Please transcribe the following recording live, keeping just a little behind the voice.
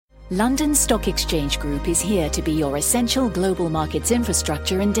London Stock Exchange Group is here to be your essential global markets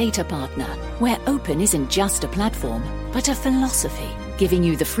infrastructure and data partner, where open isn't just a platform, but a philosophy, giving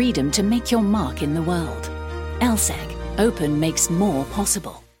you the freedom to make your mark in the world. LSEG. Open makes more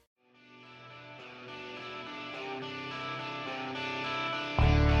possible.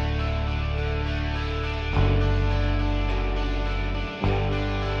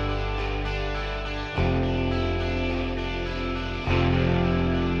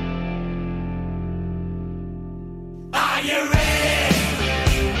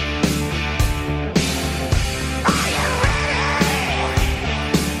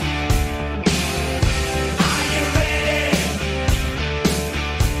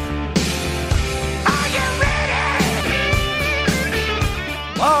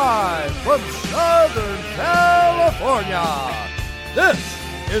 This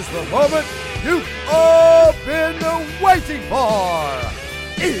is the moment you've all been waiting for.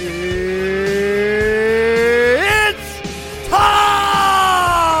 It's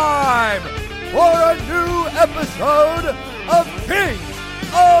time for a new episode of Kings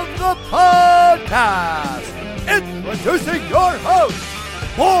of the Podcast. Introducing your host,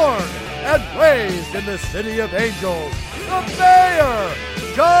 born and raised in the City of Angels, the Mayor,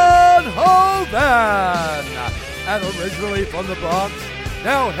 John Hovan. And originally from the Bronx,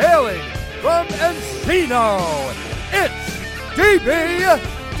 now hailing from Encino, it's DB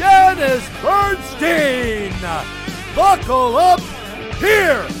Dennis Bernstein. Buckle up,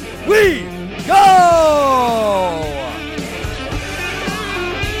 here we go!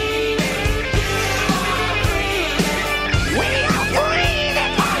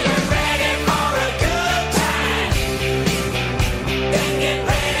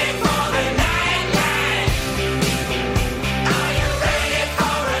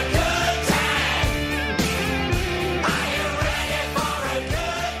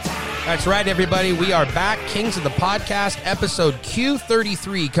 That's right, everybody. We are back. Kings of the Podcast, episode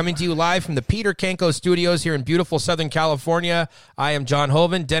Q33, coming to you live from the Peter Kenko Studios here in beautiful Southern California. I am John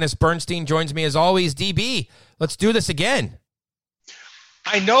Hovan. Dennis Bernstein joins me as always. DB, let's do this again.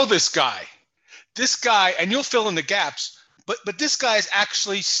 I know this guy. And you'll fill in the gaps, but this guy is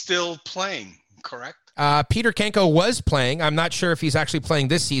actually still playing, correct? Peter Kenko was playing. I'm not sure if he's actually playing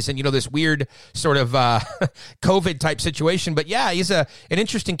this season. You know, this weird sort of COVID-type situation. But yeah, he's an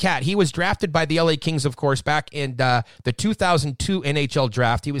interesting cat. He was drafted by the LA Kings, of course, back in the 2002 NHL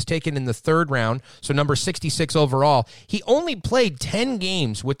draft. He was taken in the third round, so number 66 overall. He only played 10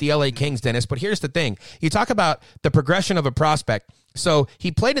 games with the LA Kings, Dennis. But here's the thing. You talk about the progression of a prospect. So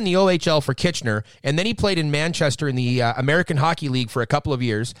he played in the OHL for Kitchener, and then he played in Manchester in the American Hockey League for a couple of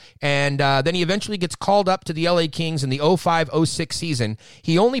years, and then he eventually gets called up to the LA Kings in the 05-06 season.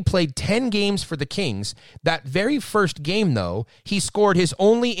 He only played 10 games for the Kings. That very first game, though, he scored his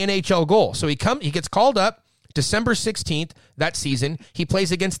only NHL goal. So he gets called up December 16th that season. He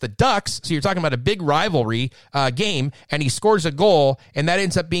plays against the Ducks, so you're talking about a big rivalry game, and he scores a goal, and that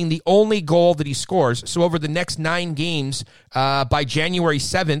ends up being the only goal that he scores. So over the next 9 games, by January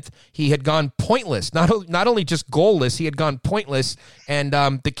 7th, he had gone pointless. Not only just goalless, he had gone pointless, and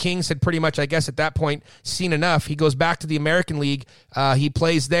the Kings had pretty much, I guess at that point, seen enough. He goes back to the American League. He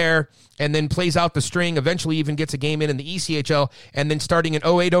plays there, and then plays out the string, eventually even gets a game in the ECHL, and then starting in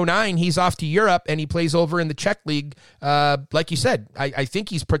 08-09, he's off to Europe, and he plays over in the Czech League. Like you said, I think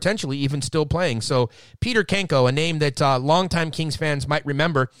he's potentially even still playing. So Peter Kenko, a name that longtime Kings fans might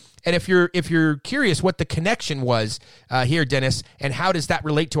remember. And if you're curious what the connection was here, Dennis, and how does that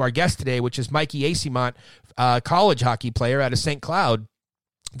relate to our guest today, which is Mikey Eyssimont, college hockey player out of St. Cloud,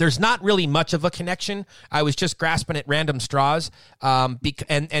 there's not really much of a connection. I was just grasping at random straws,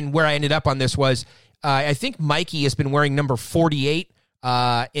 and where I ended up on this was I think Mikey has been wearing number 48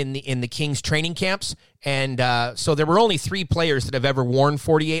 in the Kings training camps, and so there were only 3 players that have ever worn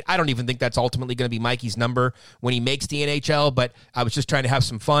 48. I don't even think that's ultimately going to be Mikey's number when he makes the NHL, but I was just trying to have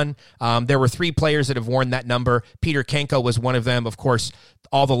some fun. There were 3 players that have worn that number. Peter Kenko was one of them. Of course,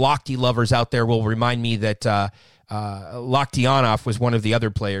 all the Lochte lovers out there will remind me that Lochtianov was one of the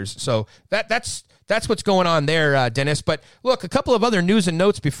other players. So that's what's going on there, Dennis. But look, a couple of other news and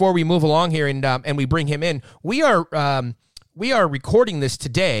notes before we move along here and we bring him in. We are recording this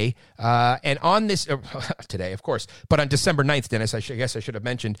today, and on this today, of course, but on December 9th, Dennis, I guess I should have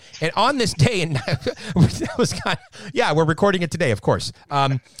mentioned. And on this day, and we're recording it today, of course.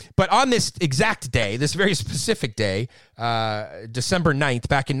 But on this exact day, this very specific day, December 9th,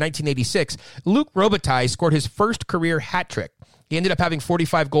 back in 1986, Luc Robitaille scored his first career hat trick. He ended up having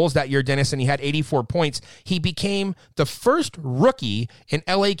 45 goals that year, Dennis, and he had 84 points. He became the first rookie in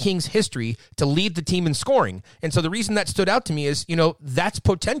LA Kings history to lead the team in scoring. And so the reason that stood out to me is, that's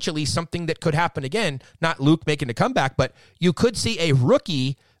potentially something that could happen again. Not Luke making a comeback, but you could see a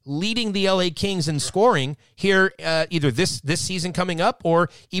rookie leading the LA Kings in scoring here, either this season coming up or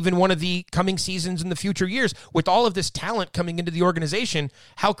even one of the coming seasons in the future years. With all of this talent coming into the organization,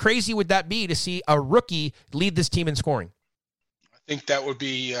 how crazy would that be to see a rookie lead this team in scoring? I think that would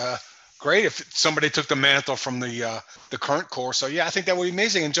be great if somebody took the mantle from the current core. So, yeah, I think that would be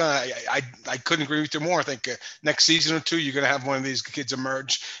amazing. And, John, I couldn't agree with you more. I think next season or two, you're going to have one of these kids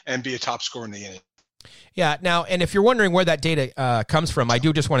emerge and be a top scorer in the NHL. Yeah. Now, and if you're wondering where that data comes from, I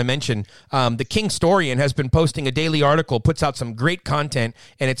do just want to mention the Kingstonian has been posting a daily article, puts out some great content,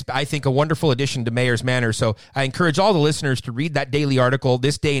 and it's, I think, a wonderful addition to Mayor's Manor. So I encourage all the listeners to read that daily article,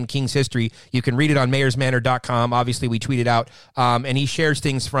 This Day in Kings History. You can read it on mayorsmanor.com. Obviously, we tweet it out, and he shares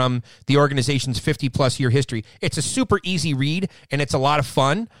things from the organization's 50-plus year history. It's a super easy read, and it's a lot of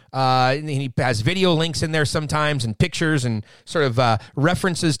fun. And he has video links in there sometimes and pictures and sort of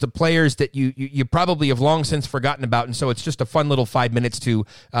references to players that you probably have long since forgotten about, and so it's just a fun little 5 minutes to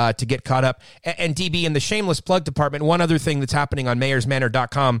get caught up. And DB, in the shameless plug department, one other thing that's happening on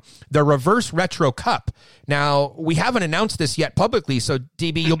mayorsmanor.com, the Reverse Retro Cup. Now, we haven't announced this yet publicly, so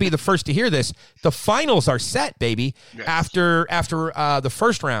DB, you'll be the first to hear this. The finals are set, baby. Yes. After the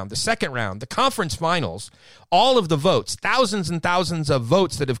first round, the second round, the conference finals, all of the votes, thousands and thousands of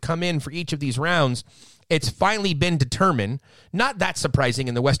votes that have come in for each of these rounds, it's finally been determined. Not that surprising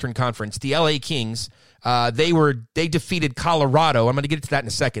in the Western Conference. The LA Kings, they defeated Colorado. I'm going to get to that in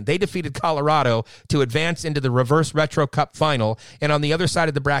a second. They defeated Colorado to advance into the Reverse Retro Cup final. And on the other side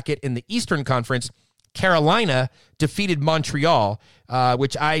of the bracket in the Eastern Conference, Carolina defeated Montreal,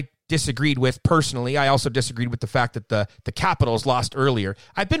 which I disagreed with personally. I also disagreed with the fact that the Capitals lost earlier.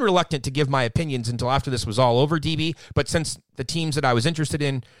 I've been reluctant to give my opinions until after this was all over, DB, but since the teams that I was interested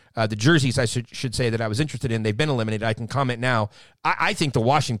in, the jerseys I should say that I was interested in, they've been eliminated, I can comment now. I think the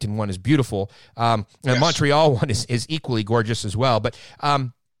Washington one is beautiful. The Montreal one is equally gorgeous as well. But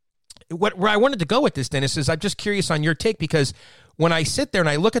where I wanted to go with this, Dennis, is I'm just curious on your take, because when I sit there and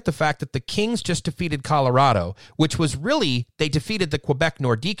I look at the fact that the Kings just defeated Colorado, which was really, they defeated the Quebec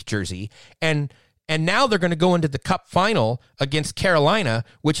Nordique jersey, and now they're going to go into the Cup final against Carolina,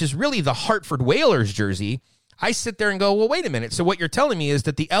 which is really the Hartford Whalers jersey. I sit there and go, well, wait a minute. So what you're telling me is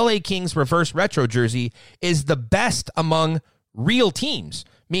that the LA Kings Reverse Retro jersey is the best among real teams,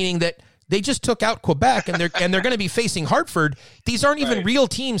 meaning that they just took out Quebec and they're going to be facing Hartford. These aren't even real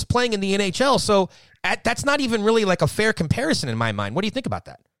teams playing in the NHL. So that's not even really like a fair comparison in my mind. What do you think about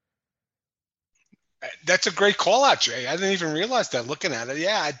that? That's a great call out, Jay. I didn't even realize that looking at it.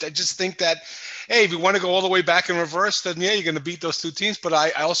 Yeah, I just think that, hey, if you want to go all the way back in reverse, then yeah, you're going to beat those two teams. But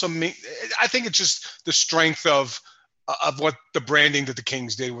I also mean, I think it's just the strength of what the branding that the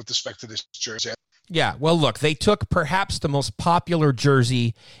Kings did with respect to this jersey. Yeah, well, look, they took perhaps the most popular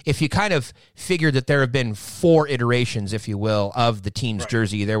jersey. If you kind of figure that there have been 4 iterations, if you will, of the team's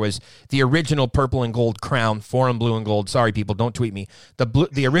jersey. There was the original purple and gold crown, foreign blue and gold. Sorry, people, don't tweet me.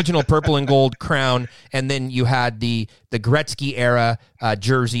 The original purple and gold crown, and then you had the Gretzky era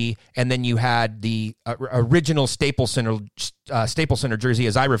jersey, and then you had the original Staples Center jersey,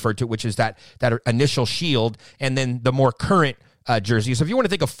 as I refer to it, which is that initial shield, and then the more current jersey. So if you want to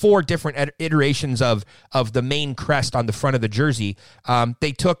think of 4 different iterations of the main crest on the front of the jersey,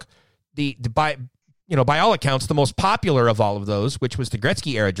 they took by all accounts the most popular of all of those, which was the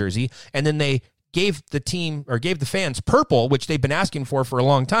Gretzky era jersey, and then they gave the fans purple, which they've been asking for a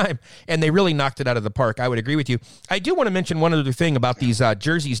long time, and they really knocked it out of the park. I would agree with you. I do want to mention one other thing about these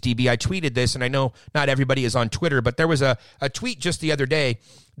jerseys, DB. I tweeted this, and I know not everybody is on Twitter, but there was a tweet just the other day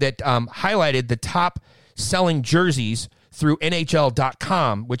that highlighted the top selling jerseys through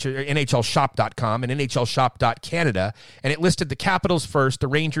NHL.com, which are NHLshop.com and NHLshop.Canada, and it listed the Capitals first, the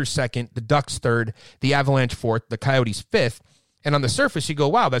Rangers second, the Ducks third, the Avalanche fourth, the Coyotes fifth. And on the surface, you go,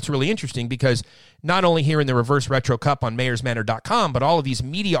 wow, that's really interesting, because not only here in the Reverse Retro Cup on mayorsmanor.com, but all of these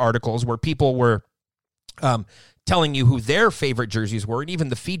media articles where people were telling you who their favorite jerseys were, and even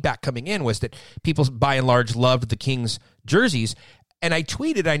the feedback coming in was that people, by and large, loved the Kings jerseys. And I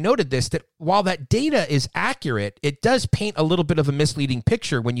tweeted, I noted this, that while that data is accurate, it does paint a little bit of a misleading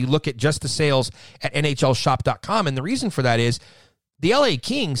picture when you look at just the sales at NHLshop.com. And the reason for that is the LA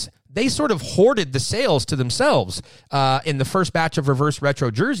Kings, they sort of hoarded the sales to themselves in the first batch of Reverse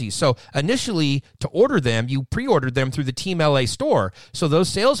Retro jerseys. So initially, to order them, you pre-ordered them through the Team LA store. So those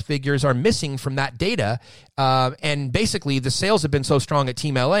sales figures are missing from that data. And basically, the sales have been so strong at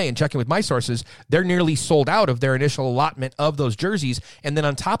Team LA, and checking with my sources, they're nearly sold out of their initial allotment of those jerseys. And then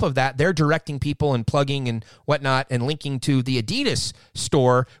on top of that, they're directing people and plugging and whatnot and linking to the Adidas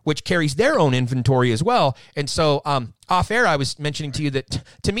store, which carries their own inventory as well. And so off air, I was mentioning to you that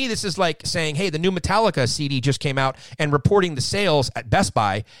to me, this is like saying, hey, the new Metallica CD just came out, and reporting the sales at Best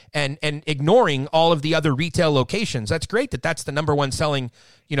Buy and ignoring all of the other retail locations. That's great that that's the number one selling,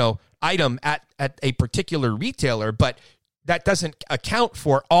 item at a particular retailer, but that doesn't account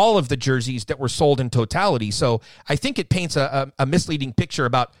for all of the jerseys that were sold in totality. So I think it paints a misleading picture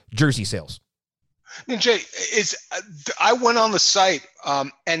about jersey sales. And Jay, I went on the site,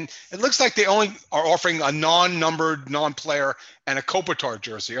 and it looks like they only are offering a non-numbered, non-player, and a Kopitar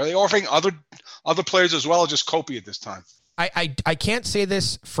jersey. Are they offering other players as well, or just Kopi at this time? I can't say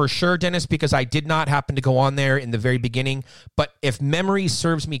this for sure, Dennis, because I did not happen to go on there in the very beginning. But if memory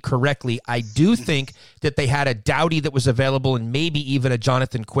serves me correctly, I do think that they had a Doughty that was available and maybe even a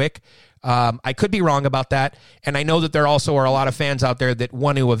Jonathan Quick. I could be wrong about that. And I know that there also are a lot of fans out there that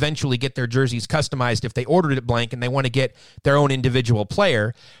want to eventually get their jerseys customized if they ordered it blank and they want to get their own individual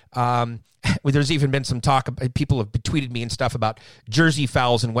player. There's even been some talk, people have tweeted me and stuff about jersey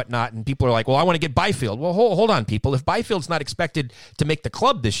fouls and whatnot, and people are like, well, I want to get Byfield. Well, hold on, people. If Byfield's not expected to make the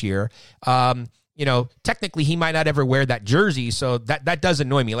club this year, technically he might not ever wear that jersey, so that does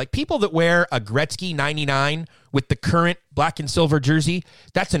annoy me. Like, people that wear a Gretzky 99 with the current black and silver jersey,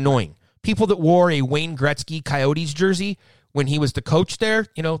 that's annoying. People that wore a Wayne Gretzky Coyotes jersey when he was the coach there,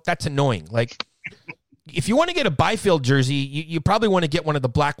 that's annoying. Like, if you want to get a Byfield jersey, you probably want to get one of the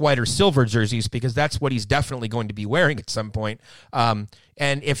black, white, or silver jerseys, because that's what he's definitely going to be wearing at some point. And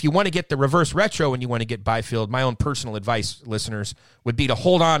if you want to get the reverse retro and you want to get Byfield, my own personal advice, listeners, would be to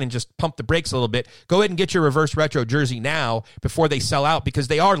hold on and just pump the brakes a little bit. Go ahead and get your reverse retro jersey now before they sell out, because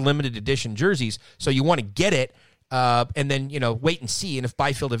they are limited edition jerseys. So you want to get it. And then, wait and see. And if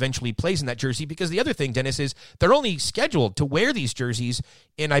Byfield eventually plays in that jersey, because the other thing, Dennis, is they're only scheduled to wear these jerseys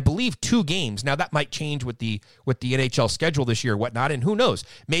in, I believe, 2 games. Now, that might change with the NHL schedule this year or whatnot. And who knows?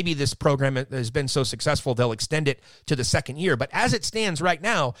 Maybe this program has been so successful, they'll extend it to the second year. But as it stands right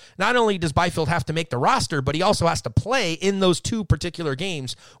now, not only does Byfield have to make the roster, but he also has to play in those 2 particular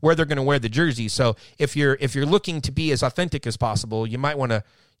games where they're going to wear the jersey. So if you're looking to be as authentic as possible, you might want to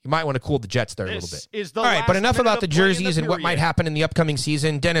cool the Jets there a little bit. All right, but enough about the jerseys and what might happen in the upcoming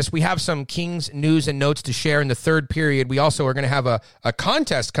season. Dennis, we have some Kings news and notes to share in the third period. We also are going to have a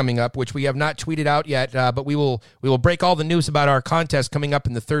contest coming up, which we have not tweeted out yet, but we will break all the news about our contest coming up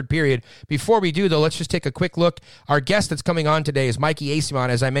in the third period. Before we do, though, let's just take a quick look. Our guest that's coming on today is Mikey Eyssimont.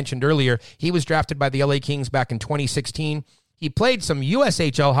 As I mentioned earlier, he was drafted by the LA Kings back in 2016. He played some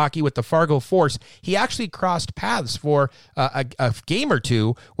USHL hockey with the Fargo Force. He actually crossed paths for a game or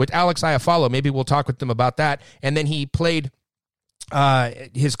two with Alex Iafallo. Maybe we'll talk with them about that. And then he played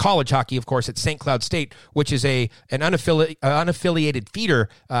his college hockey, of course, at St. Cloud State, which is an unaffiliated feeder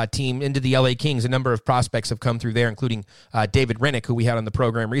team into the LA Kings. A number of prospects have come through there, including David Rennick, who we had on the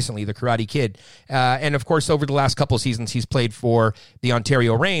program recently, the Karate Kid. And, of course, over the last couple of seasons, he's played for the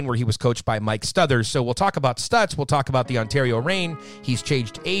Ontario Reign, where he was coached by Mike Stuthers. So we'll talk about Stutz. We'll talk about the Ontario Reign. He's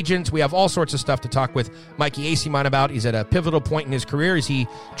changed agents. We have all sorts of stuff to talk with Mikey Eyssimont about. He's at a pivotal point in his career as he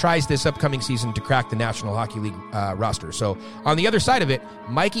tries this upcoming season to crack the National Hockey League roster. So on the other side of it,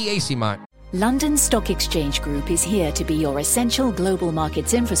 Mikey Eyssimont. London Stock Exchange Group is here to be your essential global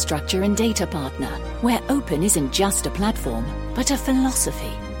markets infrastructure and data partner, where open isn't just a platform, but a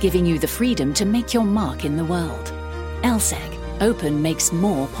philosophy, giving you the freedom to make your mark in the world. LSEG. Open makes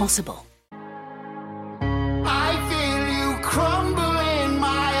more possible. I feel you crumble in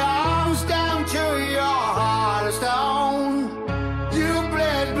my arms down to your heart of stone. You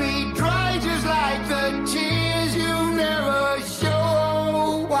bled me dry just like the tears you never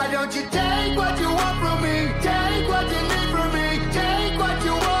show. Why don't you take what you want from me? Take what you need from me. Take what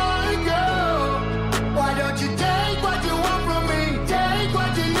you want to go. Why don't you take what you want from me? Take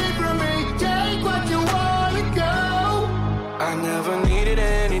what you need from me. Take what you want to go. I never needed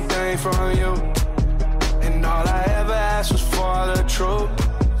anything from you, and all I ever asked was for the truth.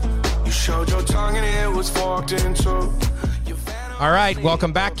 You showed your tongue and it was forked in two. All right,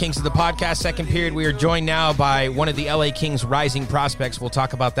 welcome back, Kings of the Podcast. Second period, we are joined now by one of the LA Kings' rising prospects. We'll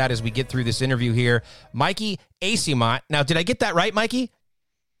talk about that as we get through this interview here. Mikey Eyssimont. Now, did I get that right, Mikey?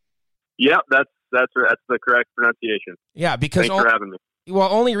 Yep, that's the correct pronunciation. Yeah, because thanks for having me.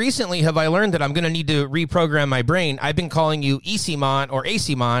 only recently have I learned that I'm going to need to reprogram my brain. I've been calling you Easymont or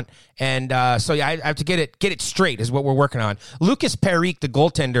Acymont, and so yeah, I have to get it straight is what we're working on. Lucas Perique, the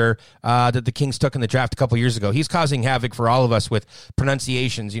goaltender that the Kings took in the draft a couple years ago, he's causing havoc for all of us with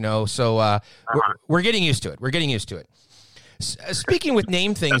pronunciations, so we're getting used to it. We're getting used to it. Speaking with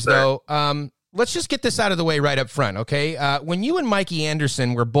name things, though, let's just get this out of the way right up front, okay? When you and Mikey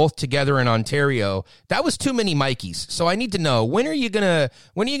Anderson were both together in Ontario, that was too many Mikeys. So I need to know, when are you gonna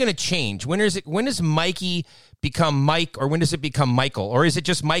change? When does Mikey become Mike, or when does it become Michael, or is it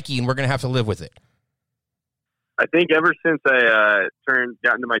just Mikey and we're gonna have to live with it? I think ever since I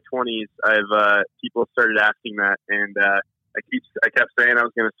got into my 20s, I've people started asking that, and I kept saying I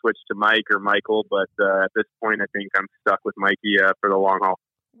was going to switch to Mike or Michael, but at this point, I think I'm stuck with Mikey for the long haul.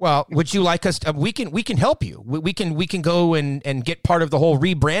 Well, would you like us to, we can help you. We can go and get part of the whole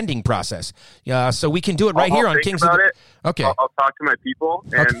rebranding process. So we can do it right here on Kings. Okay. I'll talk to my people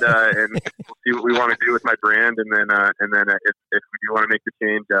and we'll see what we want to do with my brand, and then if we do want to make the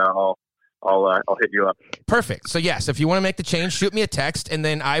change, I'll hit you up. Perfect. So yes, if you want to make the change, shoot me a text, and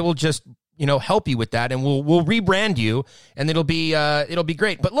then I will just help you with that, and we'll rebrand you, and it'll be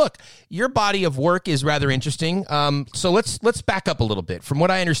great. But look, your body of work is rather interesting. So let's back up a little bit. From what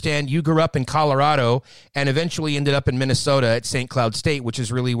I understand, you grew up in Colorado and eventually ended up in Minnesota at St. Cloud State, which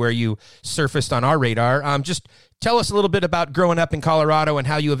is really where you surfaced on our radar. Just tell us a little bit about growing up in Colorado and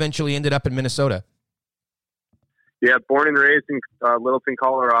how you eventually ended up in Minnesota. Yeah, born and raised in Littleton,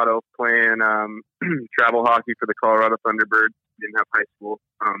 Colorado, playing travel hockey for the Colorado Thunderbirds. Didn't have high school.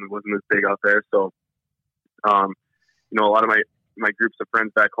 It wasn't as big out there. So, a lot of my groups of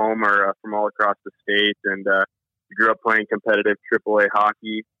friends back home are from all across the state, and we grew up playing competitive AAA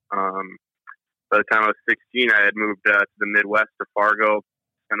hockey. By the time I was 16, I had moved to the Midwest to Fargo,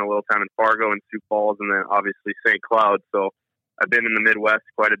 spent a little time in Fargo and Sioux Falls, and then obviously St. Cloud. So I've been in the Midwest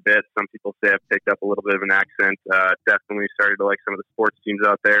quite a bit. Some people say I've picked up a little bit of an accent. Definitely started to like some of the sports teams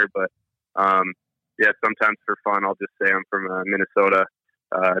out there, but yeah, sometimes for fun, I'll just say I'm from Minnesota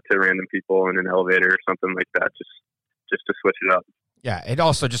to random people in an elevator or something like that, just to switch it up. Yeah, it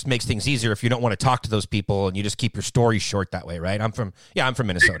also just makes things easier if you don't want to talk to those people and you just keep your story short that way, right? I'm from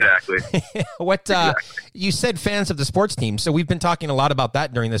Minnesota. Exactly. Exactly. You said fans of the sports team, so we've been talking a lot about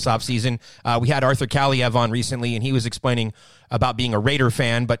that during this offseason. We had Arthur Kaliev on recently, and he was explaining about being a Raider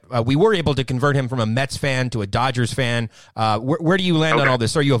fan, but we were able to convert him from a Mets fan to a Dodgers fan. Where do you land on all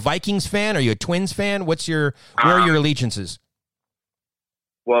this? Are you a Vikings fan? Are you a Twins fan? Where are your allegiances?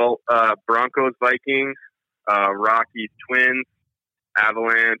 Well, Broncos, Vikings, Rockies, Twins,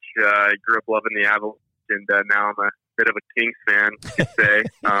 Avalanche. I grew up loving the Avalanche, and now I'm a bit of a Kings fan, you could say.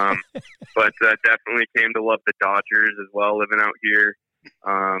 But definitely came to love the Dodgers as well, living out here.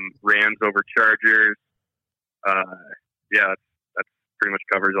 Rams over Chargers. Yeah, that pretty much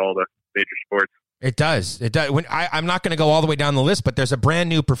covers all the major sports. It does. It does. I'm not going to go all the way down the list, but there's a brand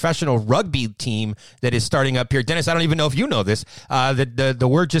new professional rugby team that is starting up here. Dennis, I don't even know if you know this. The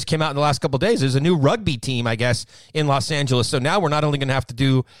word just came out in the last couple of days. There's a new rugby team, I guess, in Los Angeles. So now we're not only going to have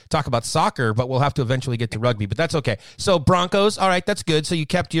to talk about soccer, but we'll have to eventually get to rugby. But that's okay. So Broncos, all right, that's good. So you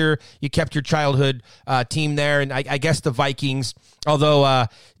kept your childhood team there, and I guess the Vikings. Although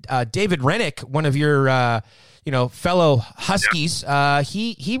David Rennick, one of your fellow Huskies,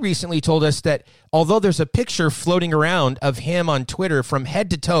 he recently told us that although there's a picture floating around of him on Twitter from head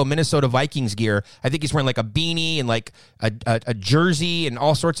to toe Minnesota Vikings gear, I think he's wearing like a beanie and like a jersey and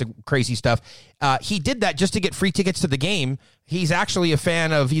all sorts of crazy stuff. He did that just to get free tickets to the game. He's actually a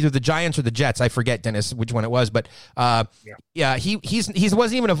fan of either the Giants or the Jets. I forget, Dennis, which one it was, but he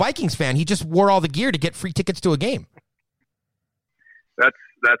wasn't even a Vikings fan. He just wore all the gear to get free tickets to a game.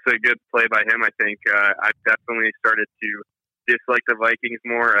 That's a good play by him, I think. I've definitely started to dislike the Vikings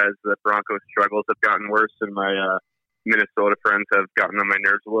more as the Broncos' struggles have gotten worse, and my Minnesota friends have gotten on my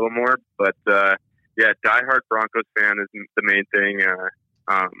nerves a little more. But, yeah, diehard Broncos fan is the main thing,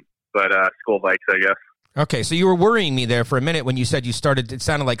 but Skull Vikes, I guess. Okay, so you were worrying me there for a minute when you said it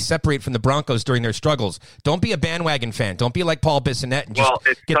sounded like separate from the Broncos during their struggles. Don't be a bandwagon fan. Don't be like Paul Bissonnette and just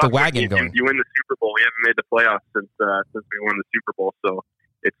get the wagon going. You win the Super Bowl. We haven't made the playoffs since we won the Super Bowl, so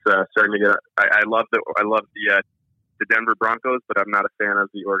it's starting to get. I love the Denver Broncos, but I'm not a fan of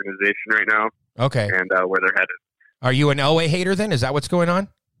the organization right now. Okay, and where they're headed. Are you an Elway hater then? Is that what's going on?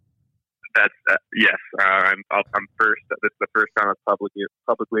 That's yes. I'm first. This is the first time I've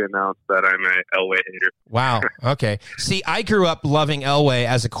publicly announced that I'm a Elway hater. Wow. Okay. See, I grew up loving Elway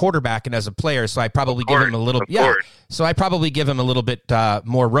as a quarterback and as a player, so I probably give him a little. So I probably give him a little bit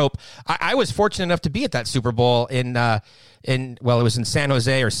more rope. I was fortunate enough to be at that Super Bowl in it was in San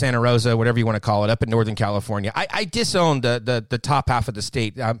Jose or Santa Rosa, whatever you want to call it, up in Northern California. I disowned the top half of the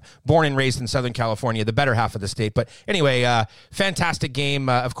state. I'm born and raised in Southern California, the better half of the state. But anyway, fantastic game.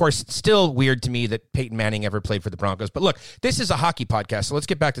 Of course, still weird to me that Peyton Manning ever played for the Broncos. But look, this is a hockey podcast, so let's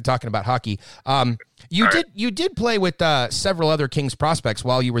get back to talking about hockey. You did play with several other Kings prospects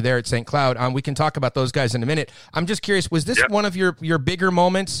while you were there at St. Cloud. We can talk about those guys in a minute. I'm just curious, was this one of your bigger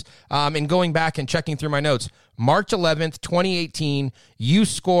moments? In going back and checking through my notes, March 11th, 2018, you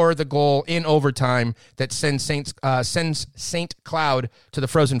score the goal in overtime that sends St. Cloud to the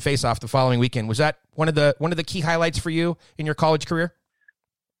Frozen Face-Off the following weekend. Was that one of the key highlights for you in your college career?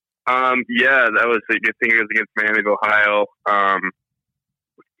 Yeah, that was a good thing. It was against Miami of Ohio.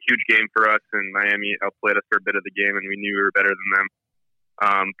 Huge game for us, and Miami outplayed us for a bit of the game, and we knew we were better than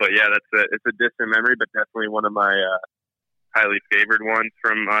them. But yeah, it's a distant memory, but definitely one of my highly favored ones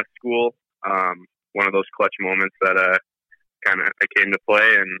from school. One of those clutch moments that I came to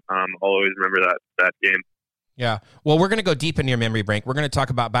play, and I'll always remember that game. Yeah. Well, we're going to go deep into your memory bank. We're going to talk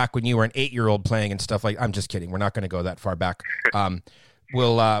about back when you were an 8-year-old playing and stuff like. I'm just kidding. We're not going to go that far back.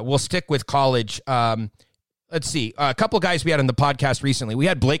 We'll stick with college. Let's see. A couple of guys we had on the podcast recently. We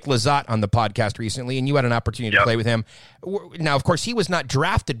had Blake Lizotte on the podcast recently, and you had an opportunity to play with him. Now, of course, he was not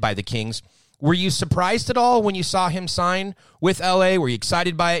drafted by the Kings. Were you surprised at all when you saw him sign with LA? Were you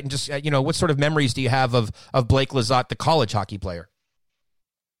excited by it? And just, what sort of memories do you have of Blake Lizotte, the college hockey player?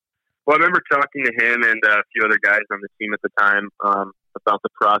 Well, I remember talking to him and a few other guys on the team at the time about the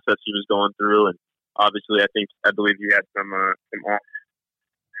process he was going through. And obviously, I believe he had some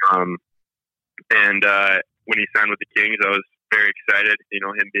off. When he signed with the Kings, I was very excited.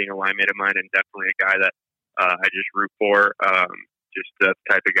 Him being a line mate of mine and definitely a guy that I just root for. Just the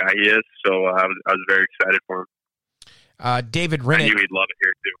type of guy he is. So I was very excited for him. David Rennick. I knew he'd love it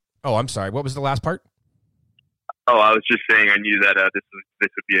here too. Oh, I'm sorry. What was the last part? Oh, I was just saying I knew that this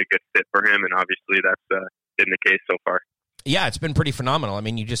would be a good fit for him, and obviously that's been the case so far. Yeah, it's been pretty phenomenal. I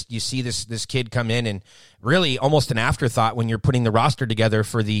mean, you see this kid come in and really almost an afterthought when you're putting the roster together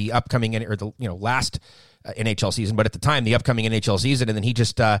for the upcoming last NHL season, but at the time the upcoming NHL season, and then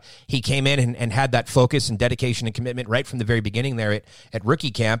he came in and had that focus and dedication and commitment right from the very beginning there at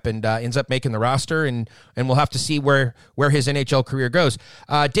rookie camp, and ends up making the roster, and we'll have to see where his NHL career goes.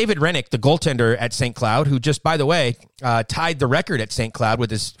 David Rennick, the goaltender at St. Cloud, who just, by the way, tied the record at St. Cloud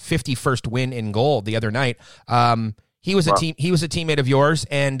with his 51st win in goal the other night. He was a teammate of yours,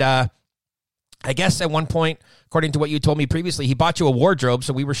 and I guess at one point, according to what you told me previously, he bought you a wardrobe,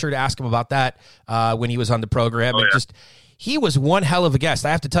 so we were sure to ask him about that when he was on the program. He was one hell of a guest. I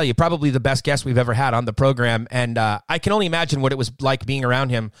have to tell you, probably the best guest we've ever had on the program, and I can only imagine what it was like being around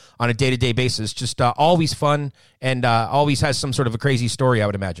him on a day-to-day basis. Just always fun, and always has some sort of a crazy story, I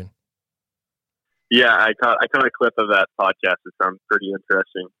would imagine. Yeah, I caught a clip of that podcast. It sounds pretty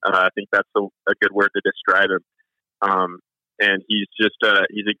interesting. I think that's a good word to describe him. And he's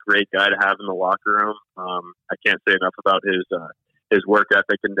a great guy to have in the locker room. I can't say enough about his work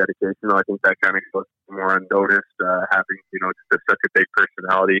ethic and dedication. I think that kind of goes more unnoticed, having, just such a big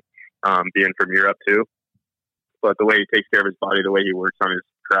personality, being from Europe too. But the way he takes care of his body, the way he works on his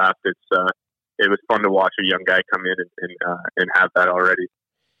craft, it was fun to watch a young guy come in and have that already.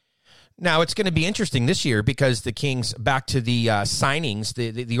 Now, it's going to be interesting this year because the Kings, back to the signings,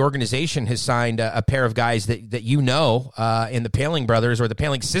 the organization has signed a pair of guys that in the Paling brothers, or the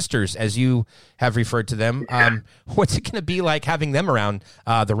Paling sisters, as you have referred to them. What's it going to be like having them around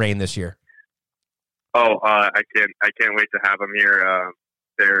the Reign this year? Oh, I can't wait to have them here.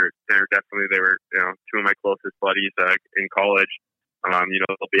 They were two of my closest buddies in college.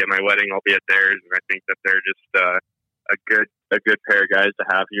 They'll be at my wedding, I'll be at theirs, and I think that they're just a good pair of guys to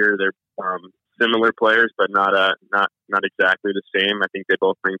have here. They're similar players, but not exactly the same. I think they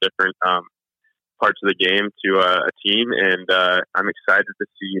both bring different parts of the game to a team, and I'm excited to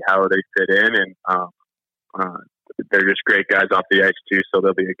see how they fit in. And they're just great guys off the ice too, so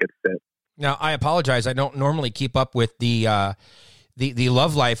they'll be a good fit. Now, I apologize. I don't normally keep up with the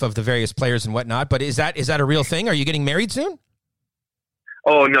love life of the various players and whatnot, but is that a real thing? Are you getting married soon?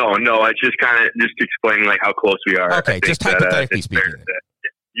 Oh, no. I just explaining like how close we are. Okay, just hypothetically speaking.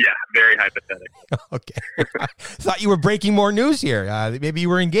 Yeah, very hypothetical. Okay. I thought you were breaking more news here. Maybe you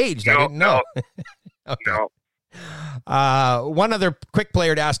were engaged. I didn't know. Okay. No. One other quick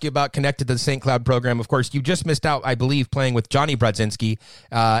player to ask you about connected to the St. Cloud program. Of course, you just missed out, I believe, playing with Johnny Brodzinski.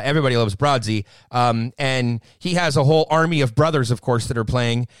 Everybody loves Brodsy. And he has a whole army of brothers, of course, that are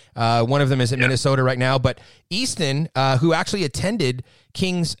playing. One of them is at Minnesota right now. But Easton, who actually attended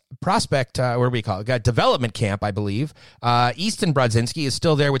King's Prospect, what do we call it? Got development camp, I believe. Easton Brodzinski is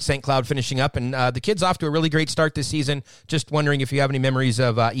still there with St. Cloud finishing up. And the kid's off to a really great start this season. Just wondering if you have any memories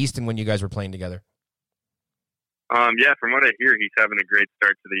of Easton when you guys were playing together. Yeah, from what I hear, he's having a great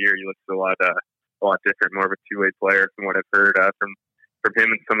start to the year. He looks a lot different, more of a two-way player from what I've heard from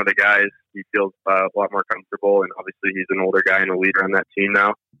him and some of the guys. He feels a lot more comfortable, and obviously he's an older guy and a leader on that team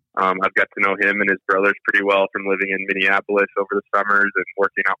now. I've got to know him and his brothers pretty well from living in Minneapolis over the summers and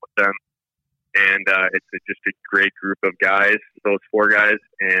working out with them. And it's just a great group of guys, those four guys.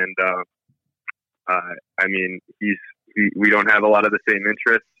 And I mean, we don't have a lot of the same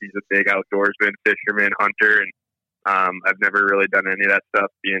interests. He's a big outdoorsman, fisherman, hunter, and I've never really done any of that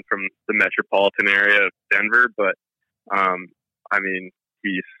stuff being from the metropolitan area of Denver, but I mean,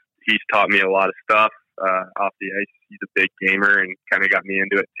 he's taught me a lot of stuff off the ice. He's a big gamer and kind of got me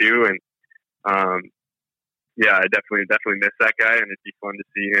into it too. And yeah, I definitely miss that guy, and it'd be fun to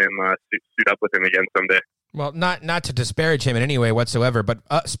see him suit up with him again someday. Well, not to disparage him in any way whatsoever, but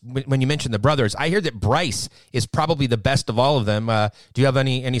when you mentioned the brothers, I hear that Bryce is probably the best of all of them. Do you have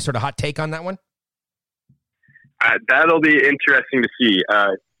any sort of hot take on that one? That'll be interesting to see.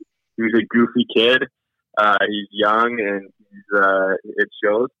 He's a goofy kid. He's young, and it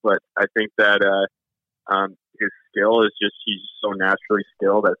shows. But I think that his skill is just he's so naturally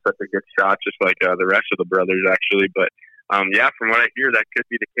skilled at such a good shot, just like the rest of the brothers, actually. But yeah, from what I hear, that could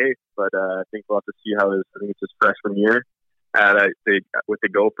be the case. But I think we'll have to see how I think it's his freshman year with the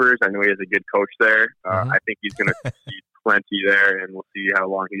Gophers. I know he has a good coach there. I think he's going to succeed plenty there, and we'll see how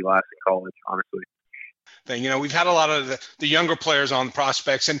long he lasts in college, honestly. Thing. We've had a lot of the younger players on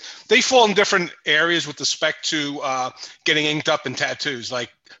prospects, and they fall in different areas with respect to getting inked up in tattoos.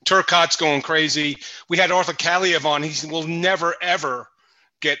 Like Turcotte's going crazy. We had Arthur Kaliev on. He will never, ever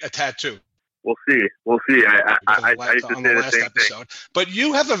get a tattoo. We'll see. I used to say the same thing. But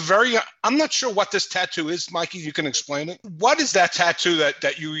you have I'm not sure what this tattoo is, Mikey. You can explain it. What is that tattoo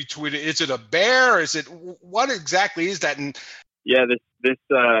that you retweeted? Is it a bear? What exactly is that? And yeah, this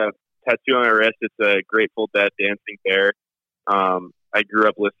tattoo on my wrist, it's a Grateful Dead dancing bear. I grew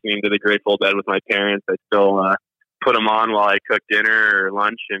up listening to the Grateful Dead with my parents. I still put them on while I cook dinner or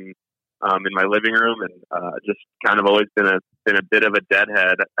lunch and in my living room, and just kind of always been a bit of a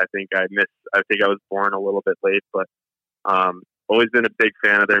Deadhead. I think I was born a little bit late, but always been a big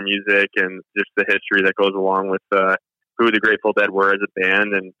fan of their music and just the history that goes along with who the Grateful Dead were as a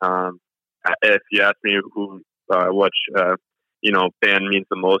band. And if you ask me which band means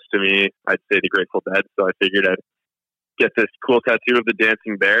the most to me, I'd say the Grateful Dead. So I figured I'd get this cool tattoo of the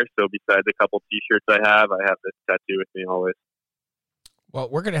dancing bear. So besides a couple T-shirts I have this tattoo with me always. Well,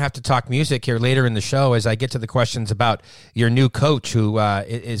 we're going to have to talk music here later in the show as I get to the questions about your new coach, who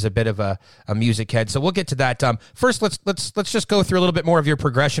is a bit of a music head. So we'll get to that. First, let's just go through a little bit more of your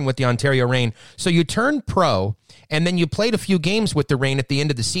progression with the Ontario Reign. So you turned pro, and then you played a few games with the Reign at the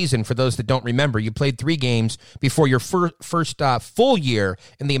end of the season. For those that don't remember, you played 3 games before your first full year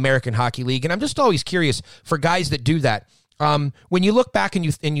in the American Hockey League. And I'm just always curious for guys that do that. When you look back and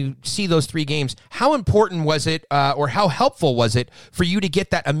you see those 3 games, how important was it or how helpful was it for you to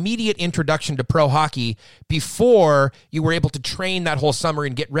get that immediate introduction to pro hockey before you were able to train that whole summer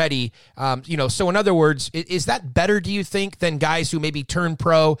and get ready? So in other words, is that better, do you think, than guys who maybe turn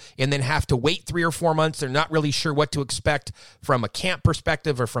pro and then have to wait 3 or 4 months? They're not really sure what to expect from a camp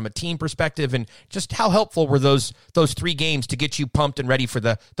perspective or from a team perspective. And just how helpful were those 3 games to get you pumped and ready for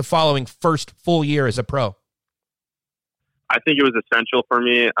the following first full year as a pro? I think it was essential for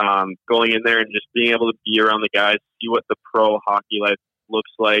me going in there and just being able to be around the guys, see what the pro hockey life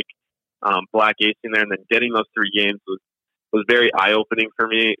looks like, black acing there, and then getting those 3 games was very eye-opening for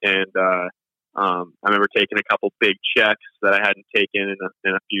me. And I remember taking a couple big checks that I hadn't taken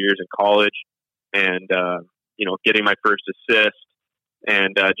in a few years in college, and getting my first assist,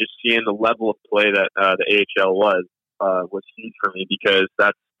 and just seeing the level of play that the AHL was huge for me, because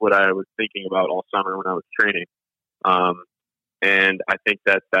that's what I was thinking about all summer when I was training. And I think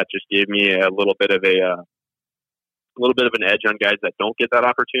that just gave me a little bit of an edge on guys that don't get that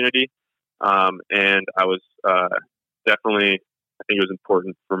opportunity. And I was definitely, I think it was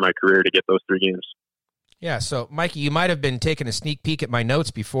important for my career to get those 3 games. Yeah, so Mikey, you might have been taking a sneak peek at my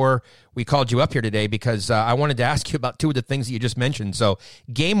notes before we called you up here today because I wanted to ask you about two of the things that you just mentioned. So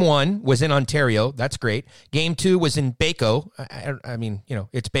Game 1 was in Ontario. That's great. Game 2 was in Baco. I mean,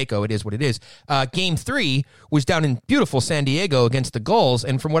 it's Baco. It is what it is. Game 3 was down in beautiful San Diego against the Gulls.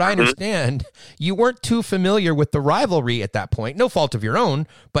 And from what I understand, you weren't too familiar with the rivalry at that point. No fault of your own,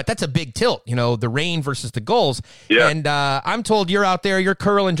 but that's a big tilt, the Reign versus the Gulls. Yeah. And I'm told you're out there, you're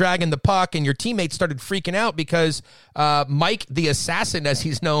curling, dragging the puck, and your teammates started freaking out because Mike the Assassin, as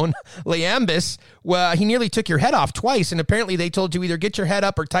he's known, Liambis, well, he nearly took your head off twice, and apparently they told you either get your head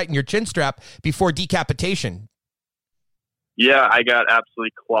up or tighten your chin strap before decapitation. Yeah, I got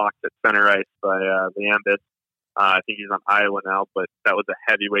absolutely clocked at center ice by Liambis. I think he's on Iowa now, but that was a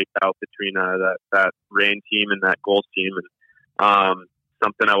heavyweight bout between that Reign team and that Gulls team, and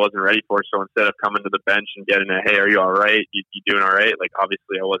something I wasn't ready for. So instead of coming to the bench and getting a, hey, are you all right? You doing all right? Like,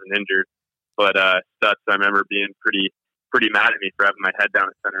 obviously I wasn't injured. But Stutz, I remember being pretty mad at me for having my head down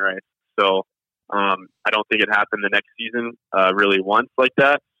at center ice. So I don't think it happened the next season really once like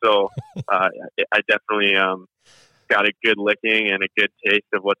that. So I definitely got a good licking and a good taste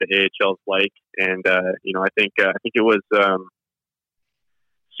of what the AHL is like. And I think it was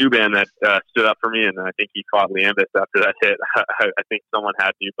Subban that stood up for me, and I think he fought Liambis after that hit. I think someone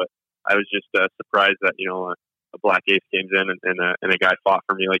had to, but I was just surprised that a Black Ace came in and a guy fought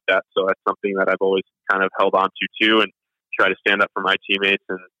for me like that. So that's something that I've always kind of held on to too, and try to stand up for my teammates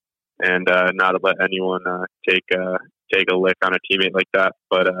and not let anyone take a lick on a teammate like that.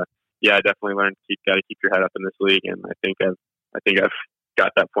 But yeah, I definitely learned got to keep your head up in this league, and I think I've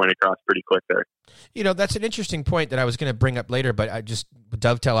got that point across pretty quick there. That's an interesting point that I was going to bring up later, but I just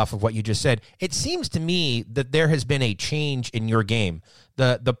dovetail off of what you just said. It seems to me that there has been a change in your game.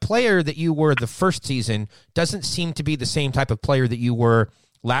 The player that you were the first season doesn't seem to be the same type of player that you were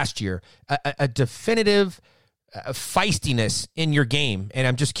last year. A definitive feistiness in your game, and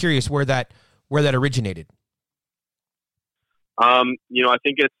I'm just curious where that originated. I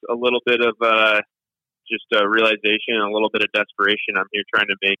think it's a little bit of just a realization and a little bit of desperation. I'm here trying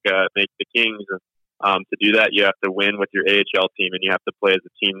to make the Kings. To do that, you have to win with your AHL team, and you have to play as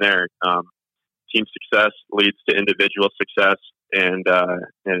a team there. Team success leads to individual success, and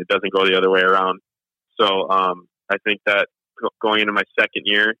it doesn't go the other way around. So I think that going into my second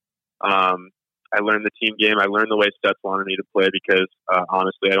year, I learned the team game. I learned the way Stutz wanted me to play because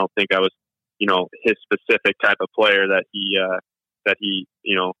honestly, I don't think I was, his specific type of player that he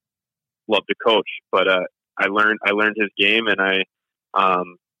loved to coach. But I learned his game, and I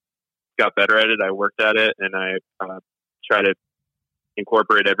got better at it. I worked at it, and I try to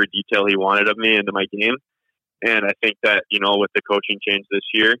incorporate every detail he wanted of me into my game. And I think that, with the coaching change this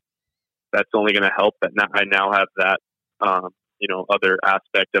year, that's only going to help that I now have that, other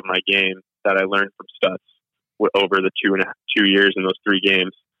aspect of my game that I learned from Stutz over the 2 years in those 3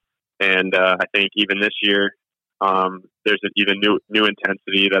 games. And I think even this year, there's an even new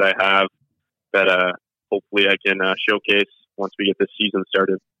intensity that I have that hopefully I can showcase once we get this season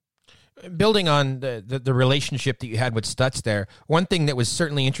started. Building on the relationship that you had with Stutz there, one thing that was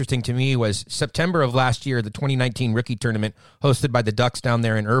certainly interesting to me was September of last year, the 2019 rookie tournament hosted by the Ducks down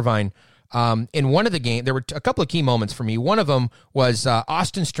there in Irvine. In one of the games, there were a couple of key moments for me. One of them was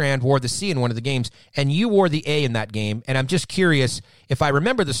Austin Strand wore the C in one of the games, and you wore the A in that game. And I'm just curious, if I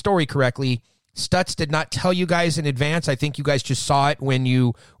remember the story correctly, Stutz did not tell you guys in advance. I think you guys just saw it when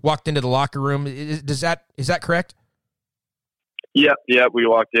you walked into the locker room. Is that correct? Yeah, we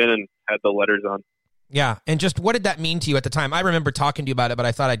walked in and had the letters on. Yeah, and just what did that mean to you at the time? I remember talking to you about it, but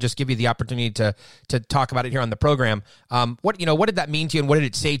I thought I'd just give you the opportunity to talk about it here on the program. What did that mean to you, and what did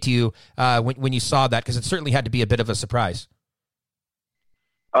it say to you when you saw that? Because it certainly had to be a bit of a surprise.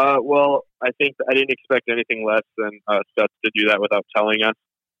 Well, I think I didn't expect anything less than Stutz to do that without telling us.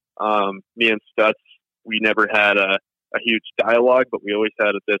 Me and Stutz, we never had a huge dialogue, but we always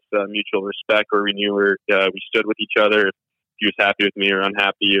had this mutual respect where we knew we stood with each other. If he was happy with me or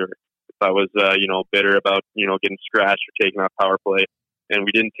unhappy, or if I was, bitter about, getting scratched or taking off power play, and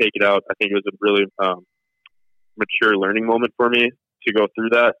we didn't take it out. I think it was a really mature learning moment for me to go through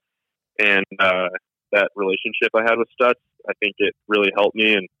that. And that relationship I had with Stutz, I think it really helped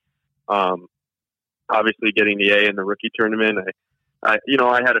me. And obviously getting the A in the rookie tournament, I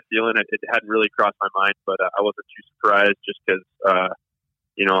had a feeling it hadn't really crossed my mind, but I wasn't too surprised just because,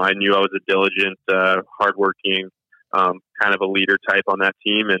 I knew I was a diligent, hardworking, kind of a leader type on that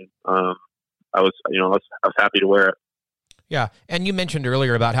team. And I was happy to wear it. Yeah, and you mentioned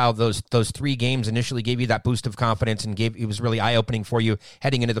earlier about how those 3 games initially gave you that boost of confidence and it was really eye-opening for you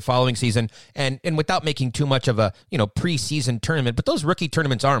heading into the following season. And without making too much of a preseason tournament, but those rookie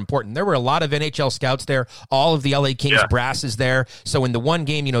tournaments are important. There were a lot of NHL scouts there. All of the LA Kings brass is there. So in the one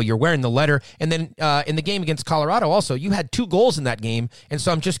game, you're wearing the letter, and then in the game against Colorado, also you had 2 goals in that game. And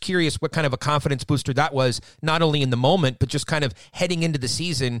so I'm just curious what kind of a confidence booster that was, not only in the moment, but just kind of heading into the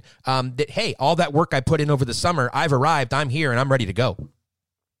season. That hey, all that work I put in over the summer, I've arrived. I'm here. And I'm ready to go.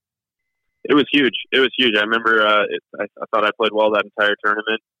 It was huge. I remember I thought I played well that entire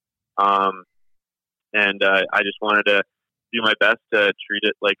tournament. And I just wanted to do my best to treat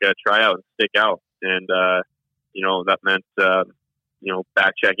it like a tryout and stick out. And, that meant,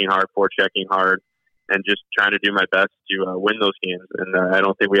 back checking hard, forechecking hard, and just trying to do my best to win those games. And I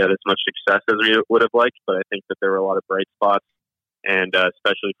don't think we had as much success as we would have liked, but I think that there were a lot of bright spots. And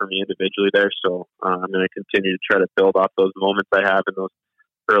especially for me individually there. So I'm going to continue to try to build off those moments I have in those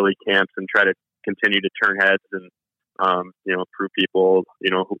early camps and try to continue to turn heads and, prove people,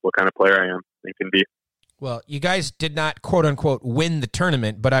 what kind of player I am and can be. Well, you guys did not, quote unquote, win the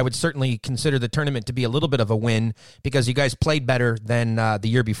tournament, but I would certainly consider the tournament to be a little bit of a win because you guys played better than the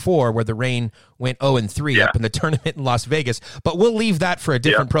year before, where the Reign went 0-3 up in the tournament in Las Vegas. But we'll leave that for a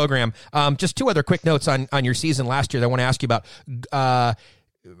different program. Just 2 other quick notes on your season last year that I want to ask you about.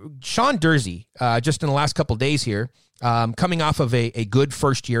 Sean Durzi, just in the last couple days here, coming off of a good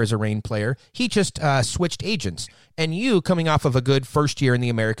first year as a Reign player, he just switched agents. And you, coming off of a good first year in the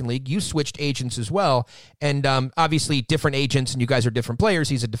American League, you switched agents as well. And obviously different agents, and you guys are different players.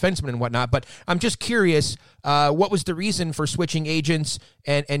 He's a defenseman and whatnot. But I'm just curious, what was the reason for switching agents,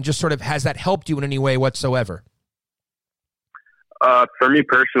 and just sort of has that helped you in any way whatsoever? For me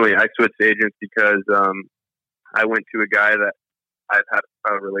personally, I switched agents because I went to a guy that I've had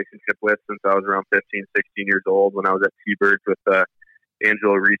a relationship with since I was around 15, 16 years old when I was at T-Birds with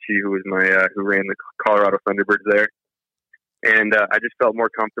Angelo Ricci, who was who ran the Colorado Thunderbirds there. And I just felt more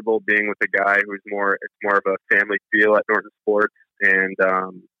comfortable being with a guy it's more of a family feel at Norton Sports. And,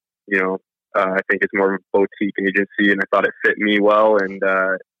 I think it's more of a boutique agency, and I thought it fit me well. And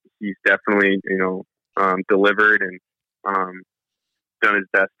he's definitely, delivered and done his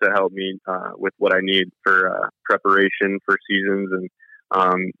best to help me with what I need for preparation for seasons and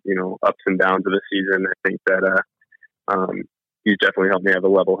ups and downs of the season. I think that he's definitely helped me have a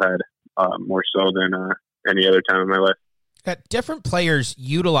level head more so than any other time in my life. Different players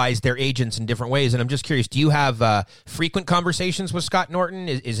utilize their agents in different ways, and I'm just curious, do you have frequent conversations with Scott Norton?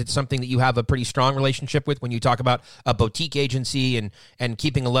 Is it something that you have a pretty strong relationship with when you talk about a boutique agency and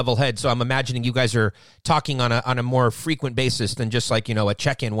keeping a level head? So I'm imagining you guys are talking on a more frequent basis than just like, a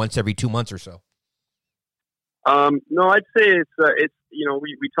check-in once every 2 months or so. No, I'd say it's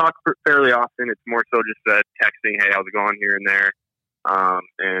we talk fairly often. It's more so just texting, hey, how's it going here and there.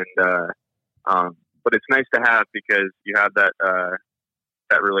 But it's nice to have because you have that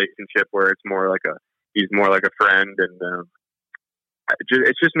relationship where it's more like he's more like a friend, and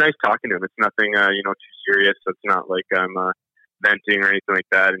it's just nice talking to him. It's nothing too serious. So it's not like I'm venting or anything like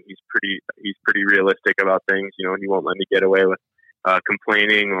that. And he's pretty realistic about things. He won't let me get away with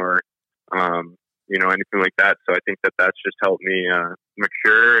complaining or anything like that. So I think that that's just helped me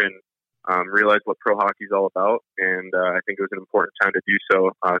mature and realize what pro hockey is all about. And I think it was an important time to do so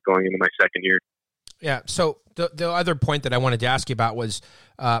going into my second year. Yeah. So the other point that I wanted to ask you about was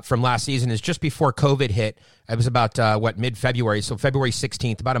from last season is just before COVID hit. It was about mid-February, so February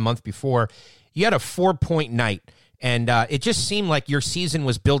 16th, about a month before. You had a 4-point night, and it just seemed like your season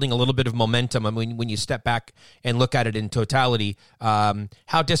was building a little bit of momentum. I mean, when you step back and look at it in totality,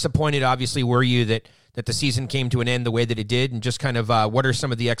 how disappointed, obviously, were you that the season came to an end the way that it did, and just kind of what are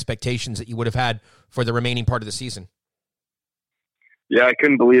some of the expectations that you would have had for the remaining part of the season? Yeah, I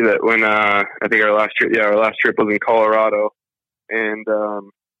couldn't believe it when I think our last trip was in Colorado, and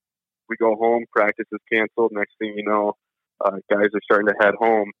we go home, practice is canceled. Next thing you know, guys are starting to head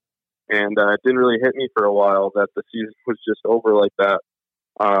home, and it didn't really hit me for a while that the season was just over like that.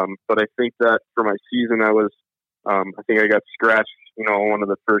 But I think that for my season, I think I got scratched, one of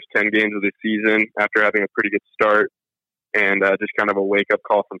the first 10 games of the season after having a pretty good start, and just kind of a wake up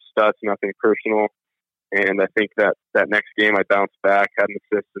call from Stutz, nothing personal. And I think that next game I bounced back, had an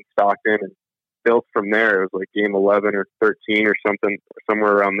assist in Stockton, and built from there. It was like game 11 or 13 or something,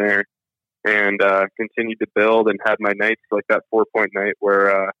 somewhere around there. And continued to build and had my nights like that 4-point night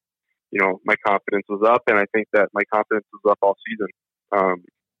where, my confidence was up. And I think that my confidence was up all season. I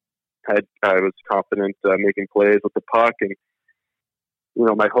was confident making plays with the puck. And,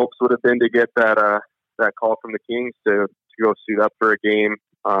 my hopes would have been to get that call from the Kings to go suit up for a game.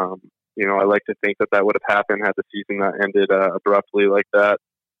 I like to think that would have happened had the season not ended abruptly like that.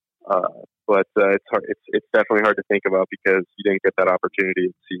 But it's hard. It's definitely hard to think about because you didn't get that opportunity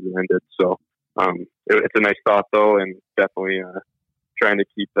as the season ended. So it's a nice thought though, and definitely trying to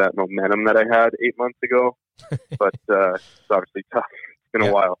keep that momentum that I had 8 months ago. But it's obviously tough. It's been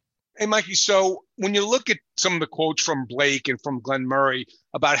a while. Hey, Mikey, so when you look at some of the quotes from Blake and from Glenn Murray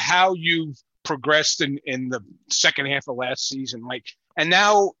about how you've progressed in the second half of last season, and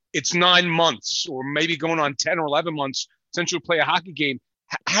now it's 9 months or maybe going on 10 or 11 months since you play a hockey game,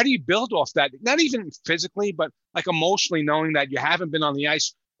 how do you build off that? Not even physically, but emotionally, knowing that you haven't been on the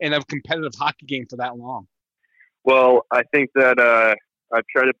ice in a competitive hockey game for that long? Well, I think that I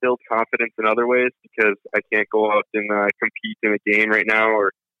try to build confidence in other ways because I can't go out and compete in a game right now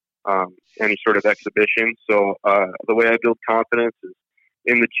or any sort of exhibition. So the way I build confidence is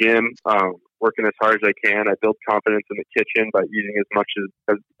in the gym, working as hard as I can. I build confidence in the kitchen by eating as much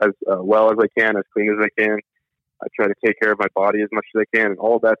as well as I can, as clean as I can. I try to take care of my body as much as I can, and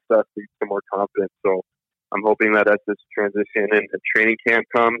all that stuff leads to more confidence. So I'm hoping that as this transition and training camp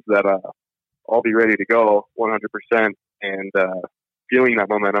comes, that I'll be ready to go 100% and feeling that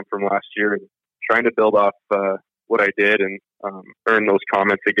momentum from last year and trying to build off what I did and earn those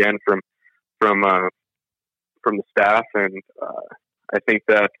comments again from the staff. And I think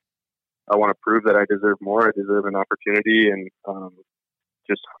that I want to prove that I deserve more. I deserve an opportunity, and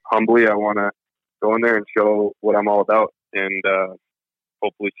just humbly, I want to go in there and show what I'm all about and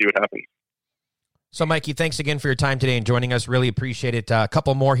hopefully see what happens. So, Mikey, thanks again for your time today and joining us. Really appreciate it. A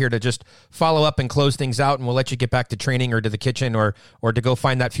couple more here to just follow up and close things out, and we'll let you get back to training or to the kitchen or to go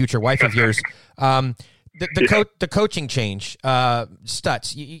find that future wife of yours. The coaching change,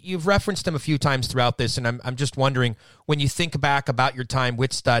 Stutz, you've referenced him a few times throughout this, and I'm just wondering, when you think back about your time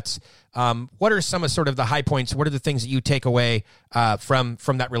with Stutz, what are some of sort of the high points? What are the things that you take away from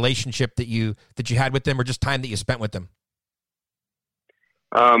that relationship that you had with them, or just time that you spent with them?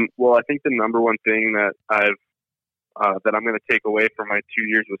 Well, I think the number one thing that I'm going to take away from my 2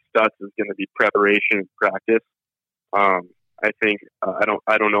 years with Stutz is going to be preparation and practice. I think I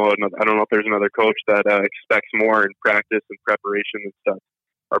don't know if there's another coach that expects more in practice and preparation than Stutz.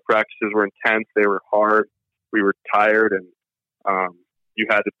 Our practices were intense; they were hard. We were tired, and you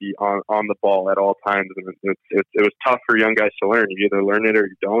had to be on the ball at all times. And it was tough for young guys to learn. You either learn it or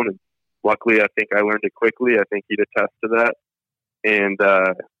you don't. And luckily, I think I learned it quickly. I think he'd attest to that. And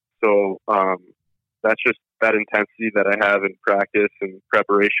so that's just that intensity that I have in practice and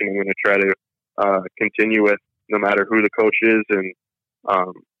preparation. I'm going to try to continue with, no matter who the coach is. And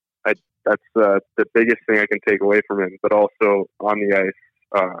that's the biggest thing I can take away from him. But also on the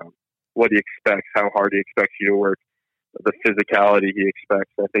ice, what he expects, how hard he expects you to work, the physicality he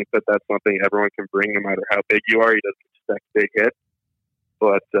expects. I think that's something everyone can bring, no matter how big you are. He doesn't expect big hits,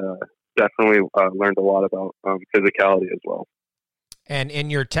 but definitely learned a lot about physicality as well. And in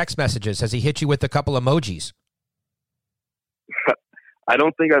your text messages, has he hit you with a couple emojis? I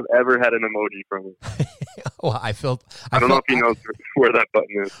don't think I've ever had an emoji from him. Well, I don't know if he knows where that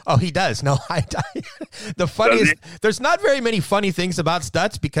button is. Oh, he does. No, the funniest. There's not very many funny things about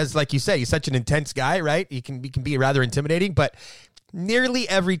Stutz because, like you say, he's such an intense guy, right? He can be rather intimidating, but nearly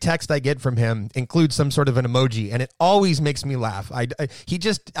every text I get from him includes some sort of an emoji, and it always makes me laugh.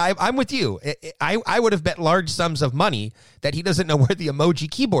 I'm with you. I would have bet large sums of money that he doesn't know where the emoji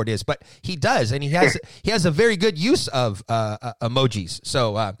keyboard is, but he does, and he has a very good use of emojis.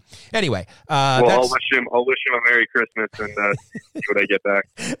 So anyway, I'll wish him a Merry Christmas and see what I get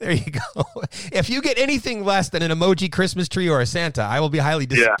back. There you go. If you get anything less than an emoji Christmas tree or a Santa, I will be highly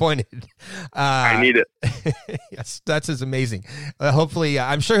disappointed. I need it. Yes, Stutz is amazing. Hopefully,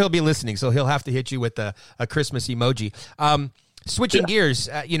 I'm sure he'll be listening, so he'll have to hit you with a Christmas emoji. Switching gears,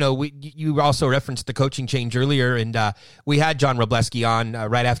 you also referenced the coaching change earlier, and we had John Wroblewski on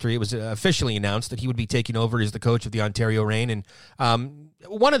right after it was officially announced that he would be taking over as the coach of the Ontario Reign. And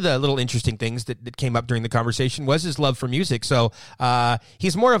one of the little interesting things that came up during the conversation was his love for music. So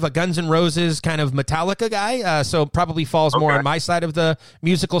he's more of a Guns N' Roses kind of Metallica guy, so probably falls more on my side of the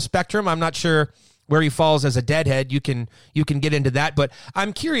musical spectrum. I'm not sure where he falls as a Deadhead. You can get into that, but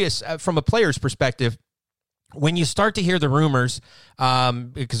I'm curious from a player's perspective, when you start to hear the rumors,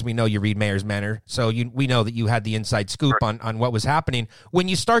 because we know you read Mayor's Manor, so we know that you had the inside scoop on what was happening. When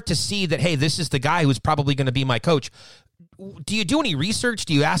you start to see that, hey, this is the guy who's probably going to be my coach, do you do any research?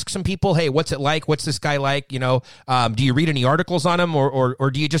 Do you ask some people, hey, what's it like? What's this guy like? Do you read any articles on him,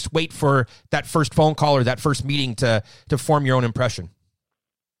 or do you just wait for that first phone call or that first meeting to form your own impression?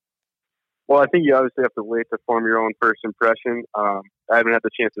 Well, I think you obviously have to wait to form your own first impression. I haven't had the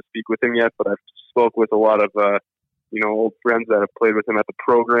chance to speak with him yet, but I've spoke with a lot of old friends that have played with him at the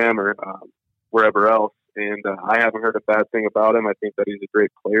program or wherever else. And I haven't heard a bad thing about him. I think that he's a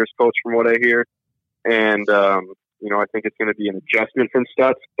great players coach from what I hear. And, I think it's going to be an adjustment from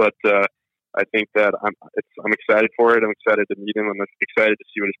Stutz, but I think that I'm excited for it. I'm excited to meet him. I'm excited to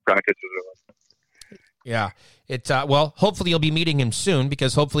see what his practices are like. Yeah, well, hopefully you'll be meeting him soon,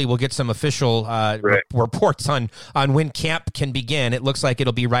 because hopefully we'll get some official reports on when camp can begin. It looks like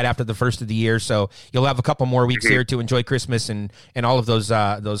it'll be right after the first of the year, so you'll have a couple more weeks here to enjoy Christmas and all of those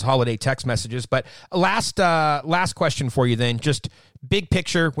holiday text messages. But last question for you then, just big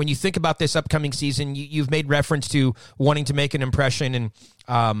picture, when you think about this upcoming season, you've made reference to wanting to make an impression and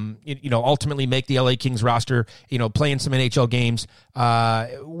ultimately make the LA Kings roster, play in some NHL games.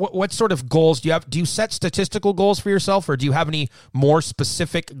 What sort of goals do you have? Do you set statistical goals for yourself, or do you have any more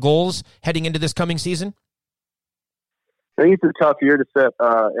specific goals heading into this coming season? I think it's a tough year to set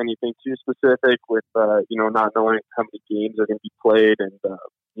anything too specific with, not knowing how many games are going to be played and,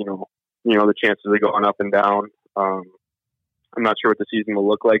 the chances of going up and down. I'm not sure what the season will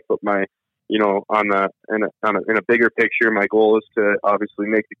look like, but in a bigger picture, my goal is to obviously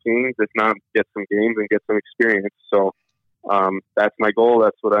make the Kings, if not get some games and get some experience. So that's my goal.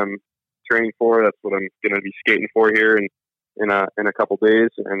 That's what I'm training for. That's what I'm going to be skating for here in a couple days.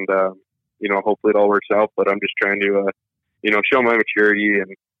 And hopefully it all works out. But I'm just trying to show my maturity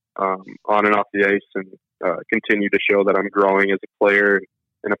and on and off the ice, and continue to show that I'm growing as a player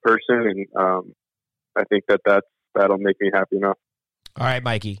and a person. And I think that'll make me happy enough. All right,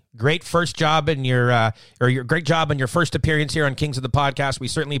 Mikey. Great first job in your great job on your first appearance here on Kings of the Podcast. We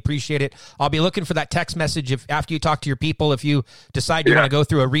certainly appreciate it. I'll be looking for that text message after you talk to your people. If you decide you want to go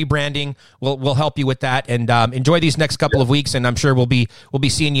through a rebranding, we'll help you with that. And enjoy these next couple of weeks. And I'm sure we'll be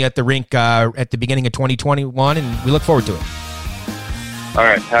seeing you at the rink at the beginning of 2021, and we look forward to it. All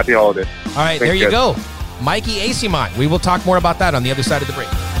right, happy holidays. All right, there you go, Mikey Eyssimont. We will talk more about that on the other side of the break.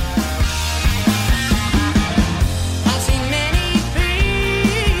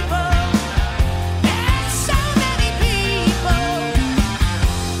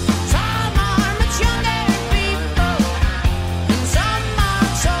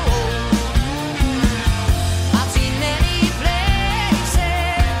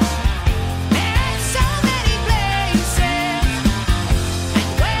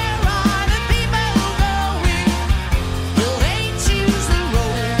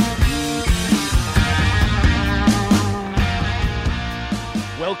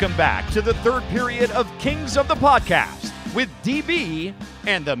 Welcome back to the third period of Kings of the Podcast with DB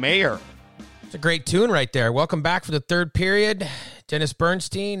and the Mayor. It's a great tune right there. Welcome back for the third period. Dennis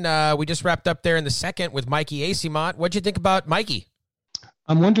Bernstein, we just wrapped up there in the second with Mikey Eyssimont. What'd you think about Mikey?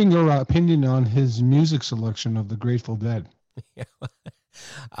 I'm wondering your opinion on his music selection of the Grateful Dead.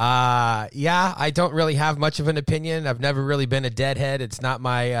 I don't really have much of an opinion. I've never really been a Deadhead. It's not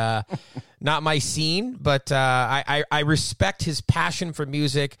my not my scene, but I respect his passion for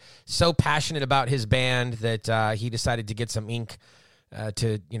music. So passionate about his band that he decided to get some ink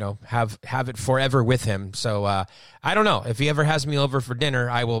to have it forever with him. So I don't know if he ever has me over for dinner.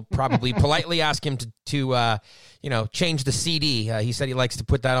 I will probably politely ask him to change the CD. He said he likes to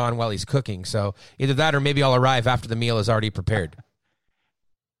put that on while he's cooking. So either that or maybe I'll arrive after the meal is already prepared.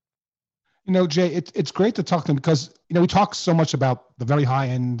 Jay, it's great to talk to him because, we talk so much about the very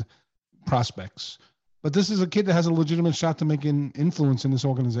high-end prospects, but this is a kid that has a legitimate shot to make an influence in this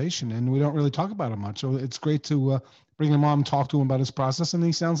organization, and we don't really talk about him much. So it's great to bring him on and talk to him about his process, and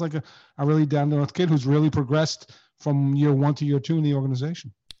he sounds like a really down-to-earth kid who's really progressed from year 1 to year 2 in the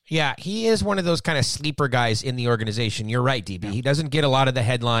organization. Yeah, he is one of those kind of sleeper guys in the organization. You're right, DB. Yeah. He doesn't get a lot of the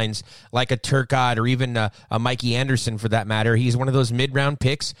headlines like a Turcotte or even a Mikey Anderson for that matter. He's one of those mid-round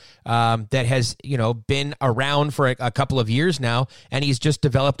picks that has, been around for a couple of years now, and he's just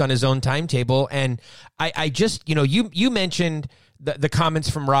developed on his own timetable. And I just, you mentioned the comments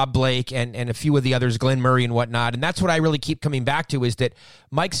from Rob Blake and a few of the others, Glenn Murray and whatnot, and that's what I really keep coming back to is that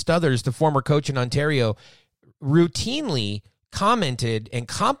Mike Stothers, the former coach in Ontario, routinely commented and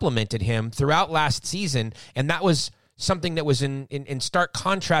complimented him throughout last season, and that was something that was in stark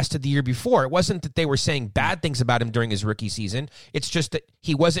contrast to the year before. It wasn't that they were saying bad things about him during his rookie season. It's just that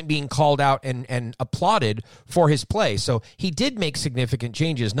he wasn't being called out and applauded for his play. So he did make significant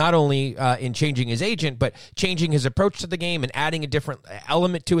changes, not only in changing his agent, but changing his approach to the game and adding a different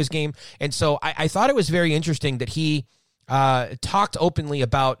element to his game. And so I thought it was very interesting that he talked openly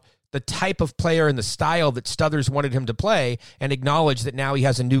about the type of player and the style that Stothers wanted him to play, and acknowledge that now he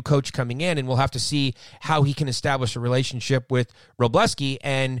has a new coach coming in, and we'll have to see how he can establish a relationship with Wrobleski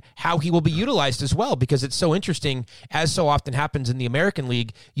and how he will be utilized as well, because it's so interesting, as so often happens in the American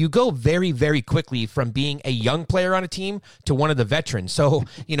League, you go very, very quickly from being a young player on a team to one of the veterans. So,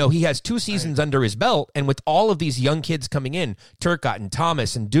 he has 2 seasons under his belt, and with all of these young kids coming in, Turcotte and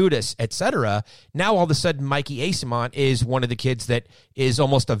Thomas and Dudas, etc., now all of a sudden Mikey Eyssimont is one of the kids that is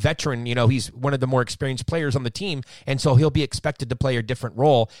almost a veteran. He's one of the more experienced players on the team, and so he'll be expected to play a different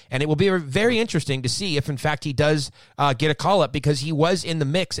role. And it will be very interesting to see if, in fact, he does get a call-up, because he was in the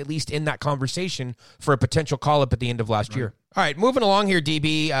mix, at least in that conversation, for a potential call-up at the end of last year. All right, moving along here,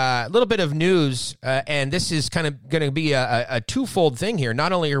 DB, a little bit of news, and this is kind of going to be a twofold thing here.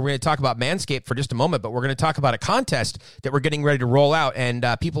 Not only are we going to talk about Manscaped for just a moment, but we're going to talk about a contest that we're getting ready to roll out, and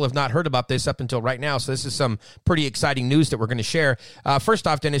people have not heard about this up until right now, so this is some pretty exciting news that we're going to share. First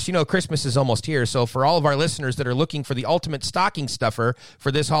off, Dennis, Christmas is almost here, so for all of our listeners that are looking for the ultimate stocking stuffer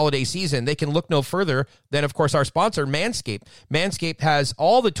for this holiday season, they can look no further than, of course, our sponsor, Manscaped. Manscaped has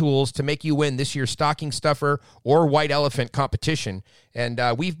all the tools to make you win this year's stocking stuffer or white elephant competition. And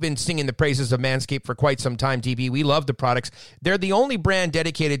we've been singing the praises of Manscaped for quite some time, DB. We love the products. They're the only brand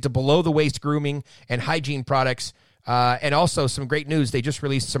dedicated to below-the-waist grooming and hygiene products. And also some great news. They just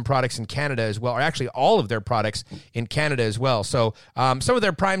released some products in Canada as well, or actually all of their products in Canada as well. So some of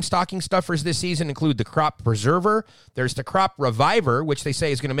their prime stocking stuffers this season include the Crop Preserver. There's the Crop Reviver, which they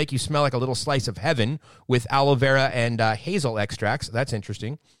say is going to make you smell like a little slice of heaven with aloe vera and hazel extracts. That's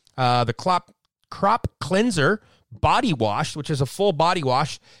interesting. The Crop Cleanser body wash, which is a full body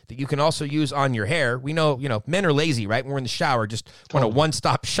wash that you can also use on your hair. We know, men are lazy, right? When we're in the shower, just want a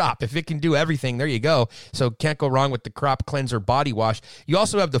one-stop shop. If it can do everything, there you go. So can't go wrong with the Crop Cleanser body wash. You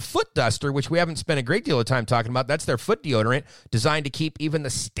also have the Foot Duster, which we haven't spent a great deal of time talking about. That's their foot deodorant, designed to keep even the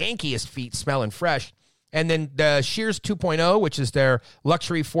stankiest feet smelling fresh. And then the Shears 2.0, which is their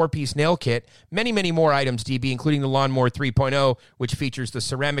luxury 4-piece nail kit. Many, many more items, DB, including the Lawnmower 3.0, which features the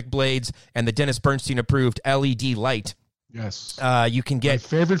ceramic blades and the Dennis Bernstein-approved LED light. Yes. You can get... My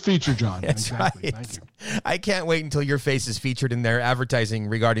favorite feature, John. That's exactly. right. Thank you. I can't wait until your face is featured in their advertising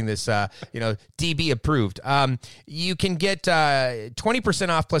regarding this, DB approved. You can get 20%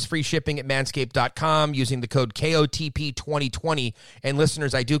 off plus free shipping at manscaped.com using the code KOTP2020. And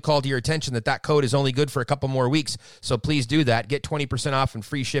listeners, I do call to your attention that code is only good for a couple more weeks. So please do that. Get 20% off and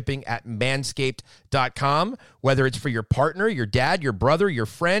free shipping at manscaped.com. Whether it's for your partner, your dad, your brother, your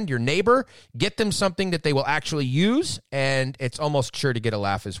friend, your neighbor, get them something that they will actually use, and it's almost sure to get a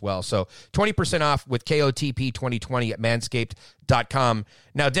laugh as well. So 20% off with KOTP 2020 at manscaped.com.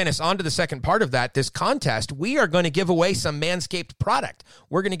 Now, Dennis, on to the second part of that, this contest. We are going to give away some Manscaped product.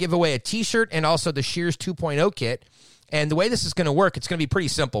 We're going to give away a t-shirt and also the Shears 2.0 kit. And the way this is going to work, it's going to be pretty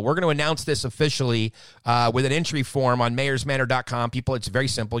simple. We're going to announce this officially with an entry form on mayorsmanor.com. People, it's very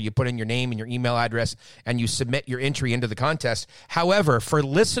simple. You put in your name and your email address, and you submit your entry into the contest. However, for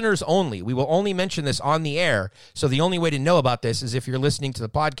listeners only, we will only mention this on the air. So the only way to know about this is if you're listening to the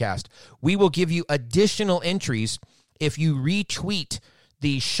podcast. We will give you additional entries if you retweet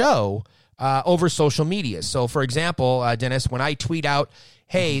the show over social media. So, for example, Dennis, when I tweet out,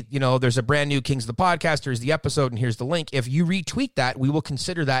 hey, there's a brand new Kings of the Podcast, here's the episode, and here's the link. If you retweet that, we will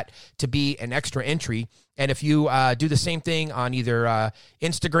consider that to be an extra entry. And if you do the same thing on either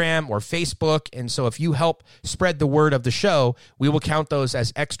Instagram or Facebook, and so if you help spread the word of the show, we will count those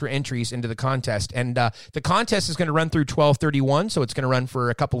as extra entries into the contest. And the contest is going to run through 12/31, so it's going to run for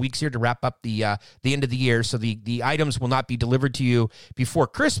a couple weeks here to wrap up the end of the year. So the items will not be delivered to you before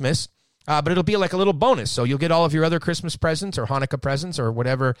Christmas. But it'll be like a little bonus. So you'll get all of your other Christmas presents or Hanukkah presents or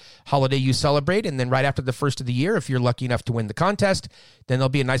whatever holiday you celebrate. And then right after the first of the year, if you're lucky enough to win the contest, then there'll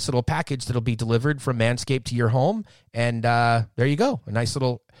be a nice little package that'll be delivered from Manscaped to your home. And there you go. A nice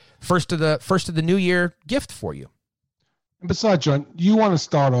little first of the new year gift for you. And besides, John, you want to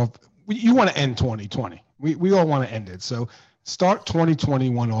start off, you want to end 2020. We all want to end it. So start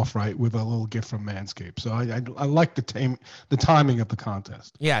 2021 off right with a little gift from Manscaped. So I like the timing of the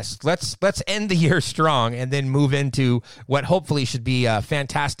contest. Yes, let's end the year strong and then move into what hopefully should be a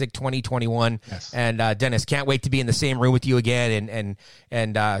fantastic 2021. Yes. And Dennis, can't wait to be in the same room with you again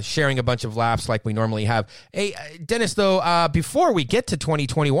and sharing a bunch of laughs like we normally have. Hey, Dennis, though, before we get to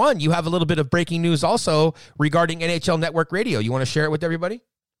 2021, you have a little bit of breaking news also regarding NHL Network Radio. You want to share it with everybody?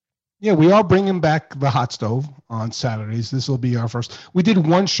 Yeah, we are bringing back the hot stove on Saturdays. This will be our first. We did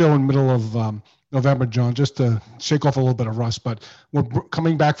one show in the middle of November, John, just to shake off a little bit of rust. But we're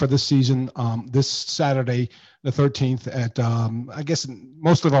coming back for this season this Saturday, the 13th, at I guess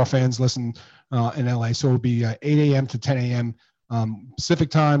most of our fans listen in LA. So it'll be 8 a.m. to 10 a.m. Pacific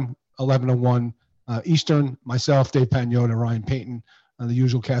time, 11:01 Eastern. Myself, Dave Pagnotta, Ryan Payton, the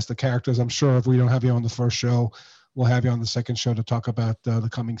usual cast of characters. I'm sure if we don't have you on the first show, we'll have you on the second show to talk about the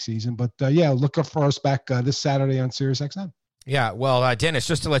coming season. But look up for us back this Saturday on SiriusXM. Yeah, well, Dennis,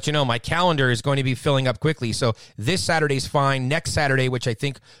 just to let you know, my calendar is going to be filling up quickly. So this Saturday's fine. Next Saturday, which I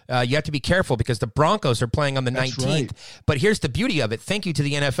think you have to be careful because the Broncos are playing on the 19th. Right. But here's the beauty of it. Thank you to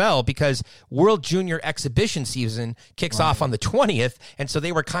the NFL because World Junior Exhibition season kicks off on the 20th. And so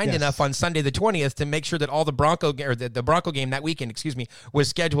they were kind enough on Sunday the 20th to make sure that all the Bronco game that weekend, was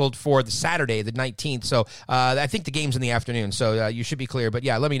scheduled for the Saturday, the 19th. So I think the game's in the afternoon. So you should be clear. But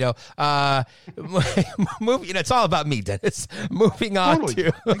yeah, let me know. It's all about me, Dennis. Moving on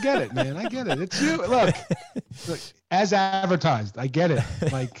to I get it, man. I get it. It's you. Look, as advertised, I get it.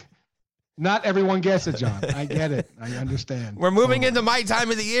 Like, not everyone gets it, John. I get it. I understand. We're moving into my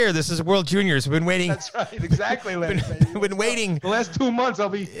time of the year. This is World Juniors. We've been waiting. That's right. Exactly. Been waiting. The last 2 months,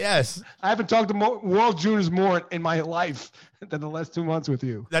 Yes. I haven't talked to World Juniors more in my life than the last 2 months with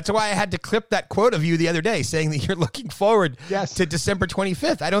you. That's why I had to clip that quote of you the other day saying that you're looking forward to December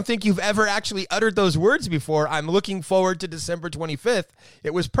 25th. I don't think you've ever actually uttered those words before. I'm looking forward to December 25th.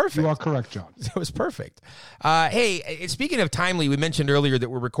 It was perfect. You are correct, John. It was perfect. Hey, speaking of timely, we mentioned earlier that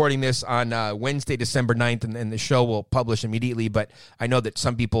we're recording this on Wednesday, December 9th, and the show will publish immediately. But I know that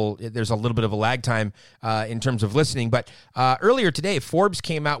some people, there's a little bit of a lag time in terms of listening. But earlier today, Forbes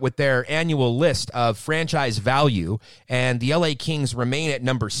came out with their annual list of franchise value, and the LA Kings remain at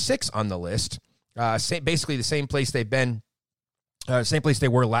number 6 on the list. Basically the same place they've been. Same place they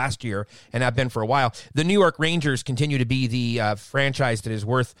were last year and have been for a while. The New York Rangers continue to be the franchise that is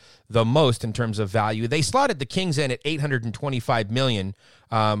worth the most in terms of value. They slotted the Kings in at $825 million.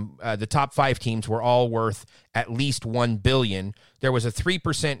 The top 5 teams were all worth at least $1 billion. There was a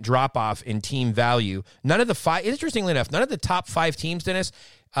 3% drop-off in team value. Interestingly enough, none of the top 5 teams, Dennis,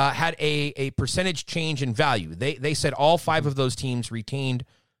 had a percentage change in value. They said all 5 of those teams retained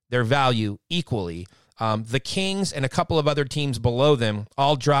their value equally. The Kings and a couple of other teams below them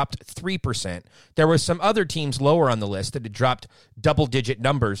all dropped 3%. There were some other teams lower on the list that had dropped double-digit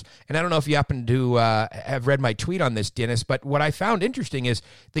numbers. And I don't know if you happen to have read my tweet on this, Dennis, but what I found interesting is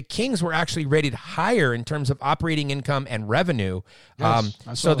the Kings were actually rated higher in terms of operating income and revenue.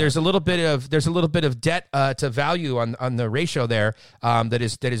 So there's a little bit of debt to value on the ratio there that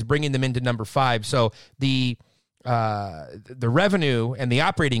is bringing them into number 5. So the revenue and the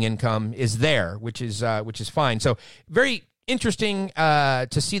operating income is there, which is fine. So very interesting to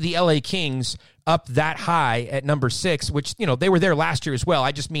see the LA Kings up that high at number 6, which, they were there last year as well.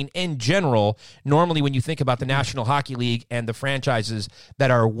 I just mean in general, normally when you think about the National Hockey League and the franchises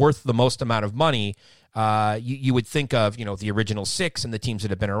that are worth the most amount of money, you would think of, the original 6 and the teams that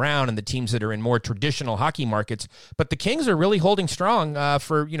have been around and the teams that are in more traditional hockey markets. But the Kings are really holding strong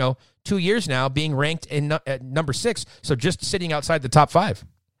for, 2 years now, being ranked at number 6. So just sitting outside the top 5.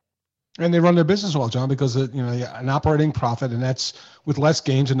 And they run their business well, John, because an operating profit, and that's with less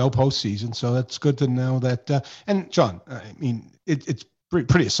games and no postseason. So that's good to know that. And John, I mean, it's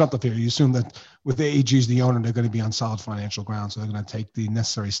pretty assumptive here. You assume that with the AEG as the owner, they're going to be on solid financial ground. So they're going to take the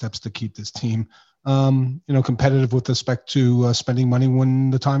necessary steps to keep this team, competitive with respect to spending money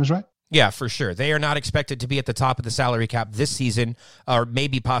when the time is right. Yeah, for sure. They are not expected to be at the top of the salary cap this season, or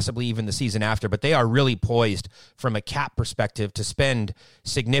maybe possibly even the season after, but they are really poised from a cap perspective to spend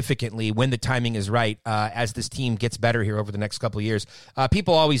significantly when the timing is right as this team gets better here over the next couple of years.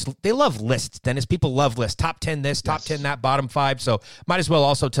 People they love lists, Dennis. People love lists. Top 10 this, top 10 that, bottom 5. So might as well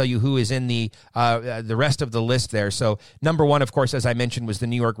also tell you who is in the rest of the list there. So number 1, of course, as I mentioned, was the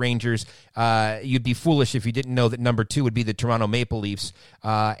New York Rangers. You'd be foolish if you didn't know that number 2 would be the Toronto Maple Leafs.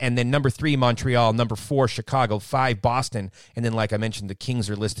 And then number 3, Montreal. Number 4, Chicago. 5, Boston. And then, like I mentioned, the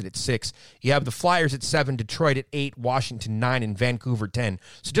Kings are listed at 6. You have the Flyers at 7, Detroit at 8, Washington 9, and Vancouver 10.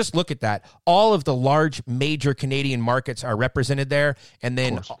 So just look at that. All of the large major Canadian markets are represented there. And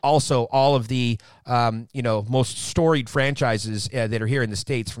then also all of the most storied franchises that are here in the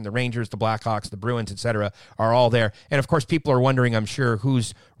States, from the Rangers, the Blackhawks, the Bruins, etc., are all there. And of course, people are wondering, I'm sure,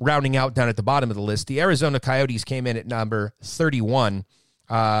 who's rounding out down at the bottom of the list. The Arizona Coyotes came in at number 31.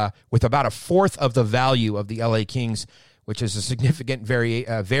 With about a fourth of the value of the LA Kings, which is a significant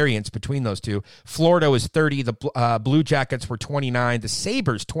variance between those two. Florida was 30. The Blue Jackets were 29. The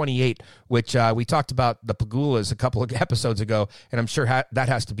Sabres, 28, which we talked about the Pagulas a couple of episodes ago, and I'm sure that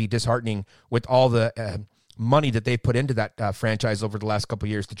has to be disheartening with all the money that they've put into that franchise over the last couple of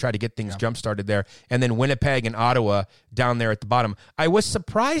years to try to get things jump-started there. And then Winnipeg and Ottawa down there at the bottom. I was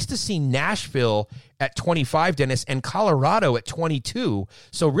surprised to see Nashville at 25, Dennis, and Colorado at 22.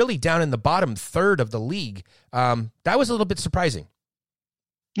 So really down in the bottom third of the league. That was a little bit surprising.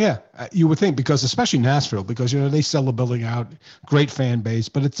 Yeah, You would think, because especially Nashville, because they sell the building out, great fan base,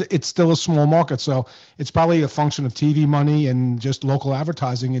 but it's still a small market, so it's probably a function of TV money and just local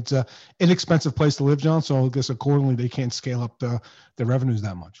advertising. It's a inexpensive place to live, John. So I guess accordingly they can't scale up the revenues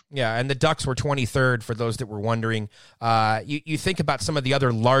that much. Yeah, and the Ducks were 23rd for those that were wondering. You think about some of the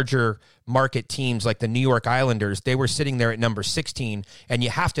other larger market teams like the New York Islanders, they were sitting there at number 16, and you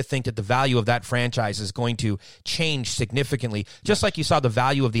have to think that the value of that franchise is going to change significantly, just like you saw the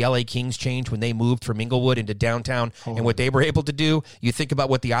value of the LA Kings change when they moved from Inglewood into downtown and what they were able to do. You think about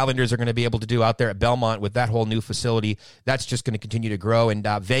what the Islanders are going to be able to do out there at Belmont with that whole new facility. That's just going to continue to grow, and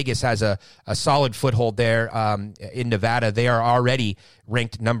Vegas has a solid foothold there in Nevada. They are already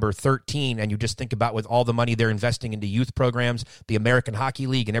ranked number 13, and you just think about with all the money they're investing into youth programs, the American Hockey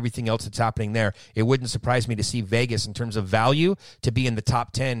League, and everything else that's happening there, it wouldn't surprise me to see Vegas, in terms of value, to be in the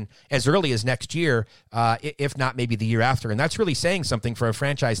top 10 as early as next year, if not maybe the year after. And that's really saying something for a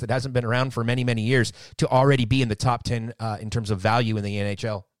franchise that hasn't been around for many, many years to already be in the top 10 in terms of value in the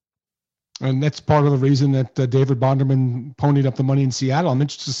NHL. And that's part of the reason that David Bonderman ponied up the money in Seattle. I'm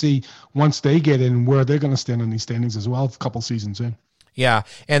interested to see, once they get in, where they're going to stand in these standings as well, a couple seasons in. Yeah,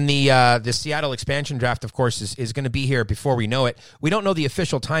 and the Seattle expansion draft, of course, is going to be here before we know it. We don't know the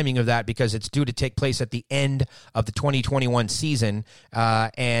official timing of that because it's due to take place at the end of the 2021 season.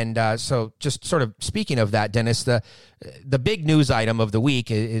 So just sort of speaking of that, Dennis, the big news item of the week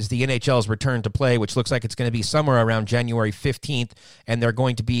is the NHL's return to play, which looks like it's going to be somewhere around January 15th, and there are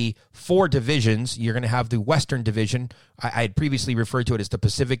going to be 4 divisions. You're going to have the Western Division. I had previously referred to it as the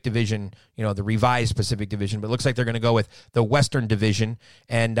Pacific Division, the revised Pacific Division, but it looks like they're going to go with the Western Division,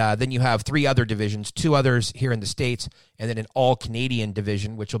 and then you have 3 other divisions, 2 others here in the States, and then an all-Canadian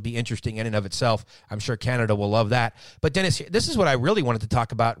division, which will be interesting in and of itself. I'm sure Canada will love that. But Dennis, this is what I really wanted to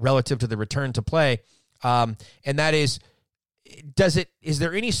talk about relative to the return to play. And that is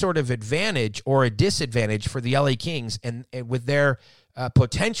there any sort of advantage or a disadvantage for the LA Kings and with their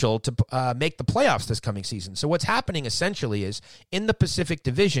potential to make the playoffs this coming season? So what's happening essentially is, in the Pacific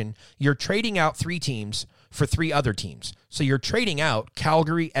Division, you're trading out 3 teams for 3 other teams. So you're trading out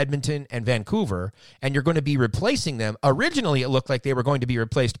Calgary, Edmonton, and Vancouver, and you're going to be replacing them. Originally, it looked like they were going to be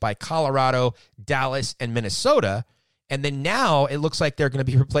replaced by Colorado, Dallas, and Minnesota. And then now it looks like they're going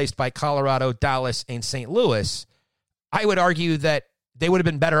to be replaced by Colorado, Dallas, and St. Louis. I would argue that they would have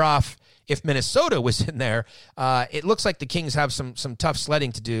been better off if Minnesota was in there. It looks like the Kings have some tough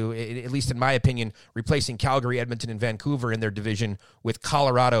sledding to do, at least in my opinion, replacing Calgary, Edmonton, and Vancouver in their division with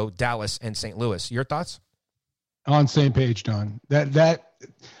Colorado, Dallas, and St. Louis. Your thoughts? On same page, Don. The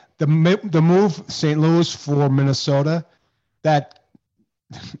move St. Louis for Minnesota,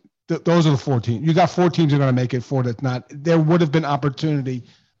 those are the 4 teams. You got 4 teams that are going to make it. 4 that's not. There would have been opportunity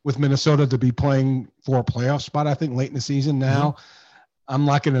with Minnesota to be playing for a playoff spot, I think, late in the season. Now, I'm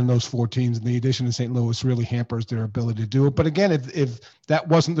locking in those 4 teams, and the addition of St. Louis really hampers their ability to do it. But again, if that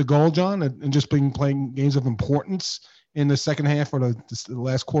wasn't the goal, John, and just playing games of importance in the second half or the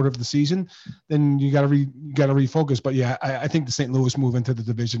last quarter of the season, then you got to refocus. But yeah, I think the St. Louis move into the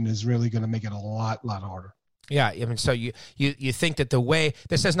division is really going to make it a lot harder. Yeah, I mean, so you think that the way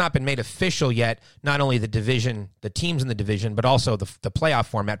this has not been made official yet, not only the division, the teams in the division, but also the playoff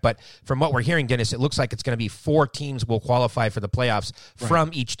format. But from what we're hearing, Dennis, it looks like it's going to be 4 teams will qualify for the playoffs from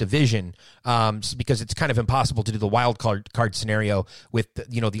each division, because it's kind of impossible to do the wild card scenario with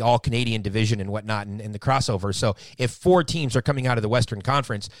the all Canadian division and whatnot and the crossover. So if 4 teams are coming out of the Western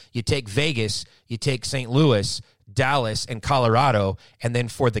Conference, you take Vegas, you take St. Louis, Dallas, and Colorado, and then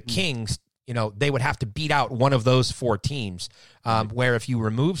for the Kings, they would have to beat out one of those 4 teams, where if you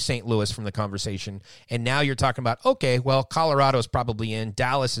remove St. Louis from the conversation, and now you're talking about, okay, well, Colorado's probably in,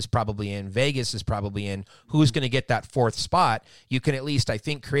 Dallas is probably in, Vegas is probably in, who's going to get that 4th spot? You can at least, I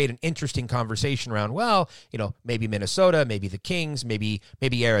think, create an interesting conversation around, well, maybe Minnesota, maybe the Kings, maybe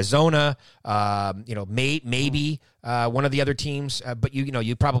Arizona, maybe one of the other teams, but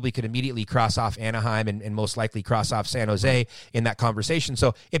you probably could immediately cross off Anaheim and most likely cross off San Jose in that conversation.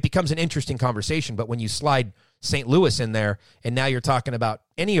 So it becomes an interesting conversation. But when you slide St. Louis in there, and now you're talking about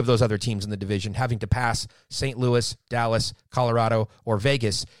any of those other teams in the division having to pass St. Louis, Dallas, Colorado, or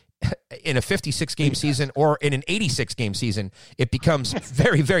Vegas in a 56-game season or in an 86-game season, it becomes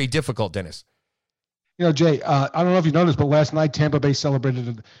very, very difficult, Dennis. Jay, I don't know if you noticed, but last night Tampa Bay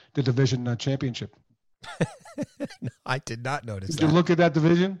celebrated the division championship. No, I did not notice that. Did you look at that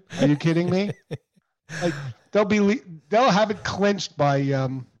division? Are you kidding me? Like they'll have it clinched by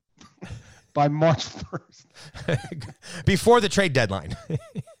March 1st. Before the trade deadline.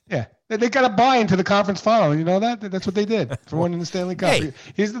 Yeah. They got to buy into the conference final. You know that? That's what they did for winning the Stanley Cup. Hey.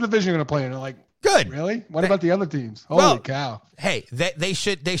 Here's the division you're going to play in. They're like, Good. Really? What about the other teams? Holy cow. Hey, they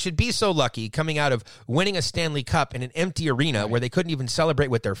should be so lucky coming out of winning a Stanley Cup in an empty arena where they couldn't even celebrate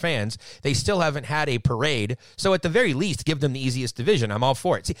with their fans. They still haven't had a parade. So at the very least, give them the easiest division. I'm all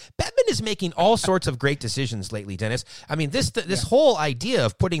for it. See, Bettman is making all sorts of great decisions lately, Dennis. I mean, this whole idea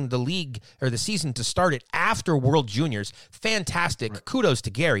of putting the league or the season to start it after World Juniors, fantastic. Right. Kudos to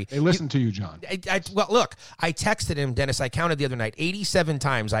Gary. They listen to you, John. Well, look, I texted him, Dennis. I counted the other night, 87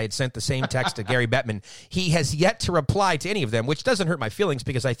 times I had sent the same text to Gary Bettman. He has yet to reply to any of them, which doesn't hurt my feelings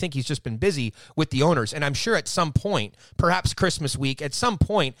because I think he's just been busy with the owners. And I'm sure at some point, perhaps Christmas week, at some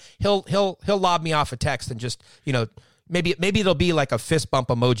point, he'll lob me off a text and just, maybe it'll be like a fist bump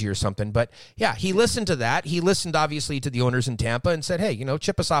emoji or something. But yeah, he listened to that. He listened obviously to the owners in Tampa and said, hey,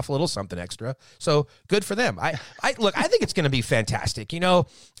 chip us off a little something extra. So good for them. I think it's going to be fantastic.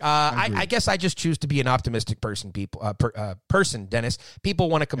 I guess I just choose to be an optimistic person, Dennis. People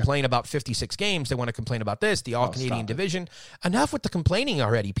want to complain about 56 games. They want to complain about this, the All-Canadian division. Enough with the complaining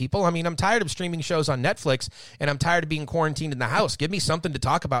already, people. I mean, I'm tired of streaming shows on Netflix, and I'm tired of being quarantined in the house. Give me something to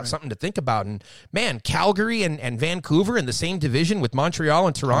talk about, something to think about. And man, Calgary and Vancouver in the same division with Montreal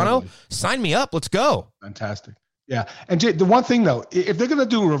and Toronto. Totally. Sign me up. Let's go. Fantastic. Yeah. And Jay, the one thing though, if they're going to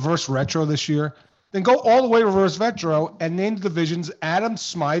do reverse retro this year, then go all the way reverse retro and name the divisions Adam,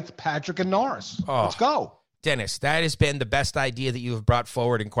 Smythe, Patrick, and Norris. Let's go. Dennis, that has been the best idea that you have brought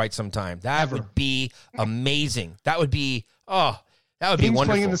forward in quite some time. That would be amazing. That would be be wonderful.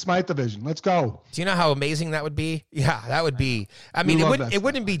 Playing in the Smythe division. Let's go. Do you know how amazing that would be? Yeah, that would be. I mean, it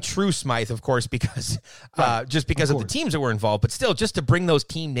wouldn't be true Smythe, of course, because just because of the teams that were involved, but still, just to bring those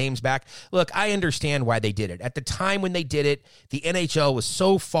team names back. Look, I understand why they did it. At the time when they did it, the NHL was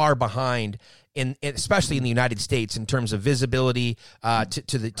so far behind. Especially in the United States in terms of visibility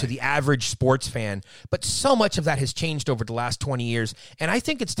to the average sports fan. But so much of that has changed over the last 20 years. And I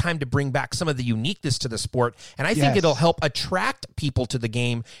think it's time to bring back some of the uniqueness to the sport. And I think it'll help attract people to the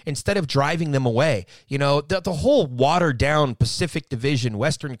game instead of driving them away. The whole watered down Pacific Division,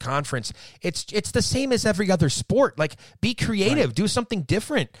 Western Conference, it's the same as every other sport. Like, be creative, do something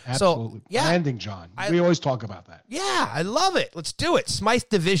different. Absolutely. So, yeah. Branding, John. We always talk about that. Yeah, I love it. Let's do it. Smythe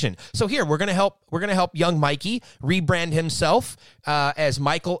Division. So here, we're going to help young Mikey rebrand himself as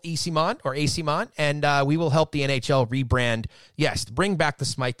Michael Esimon, and we will help the NHL rebrand. Yes, bring back the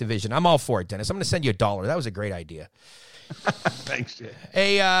Smythe division. I'm all for it, Dennis. I'm going to send you $1. That was a great idea. Thanks, Jay.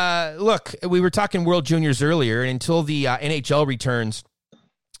 Hey, look, we were talking World Juniors earlier, and until the NHL returns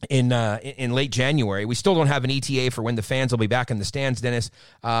in late January, we still don't have an ETA for when the fans will be back in the stands, Dennis.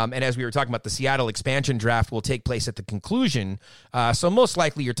 And as we were talking about, the Seattle expansion draft will take place at the conclusion. So most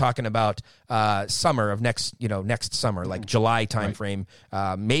likely you're talking about summer of next summer, like July timeframe,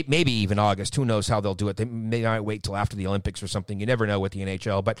 maybe even August. Who knows how they'll do it? They may not wait till after the Olympics or something. You never know with the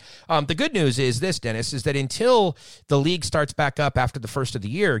NHL. But the good news is this, Dennis, is that until the league starts back up after the first of the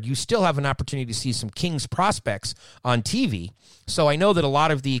year, you still have an opportunity to see some Kings prospects on TV. So I know that a lot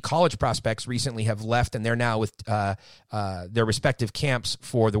of the college prospects recently have left, and they're now with their respective camps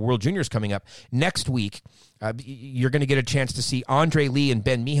for the World Juniors coming up next week. You're going to get a chance to see Andre Lee and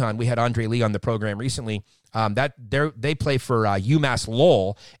Ben Mihan. We had Andre Lee on the program recently. They play for UMass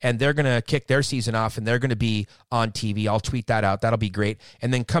Lowell, and they're going to kick their season off, and they're going to be on TV. I'll tweet that out. That'll be great.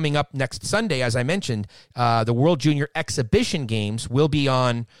 And then coming up next Sunday, as I mentioned, the World Junior exhibition games will be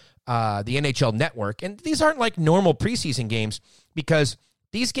on the NHL Network. And these aren't like normal preseason games, because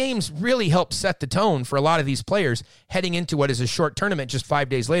these games really help set the tone for a lot of these players heading into what is a short tournament just 5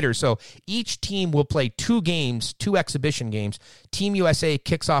 days later. So each team will play 2 exhibition games. Team USA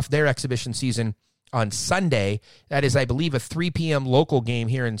kicks off their exhibition season on Sunday. That is, I believe, a 3 p.m. local game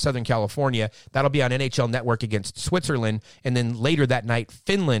here in Southern California. That'll be on NHL Network against Switzerland. And then later that night,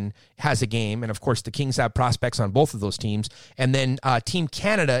 Finland has a game. And, of course, the Kings have prospects on both of those teams. And then Team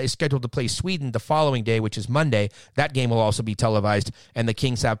Canada is scheduled to play Sweden the following day, which is Monday. That game will also be televised. And the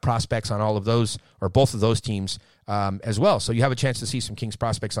Kings have prospects on all of those, or both of those teams as well. So you have a chance to see some Kings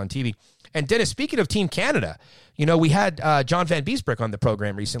prospects on TV. And Dennis, speaking of Team Canada, we had John Van Biesbroek on the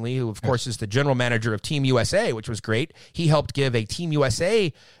program recently, who, of course, is the general manager of Team USA, which was great. He helped give a Team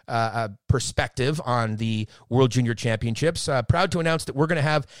USA perspective on the World Junior Championships. Proud to announce that we're going to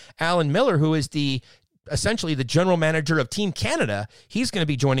have Alan Miller, who is essentially the general manager of Team Canada. He's going to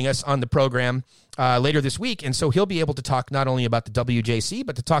be joining us on the program later this week. And so he'll be able to talk not only about the WJC,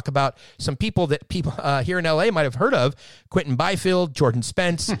 but to talk about some people that people here in LA might have heard of: Quentin Byfield, Jordan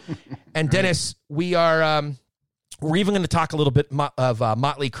Spence. And Dennis, we're even going to talk a little bit of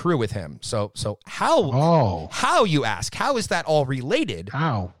Motley Crue with him. So how, you ask, how is that all related?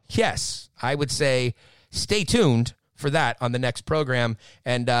 How? Yes, I would say stay tuned for that on the next program.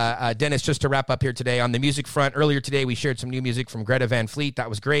 And Dennis, just to wrap up here today on the music front, earlier today we shared some new music from Greta Van Fleet. That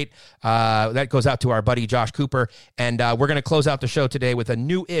was great. That goes out to our buddy Josh Cooper. And we're going to close out the show today with a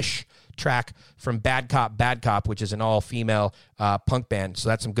new-ish track from Bad Cop, which is an all-female punk band. So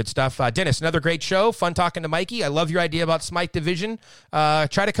that's some good stuff. Dennis, another great show. Fun talking to Mikey. I love your idea about Smythe Division. Try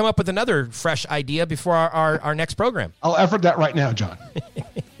to come up with another fresh idea before our next program. I'll effort that right now, John.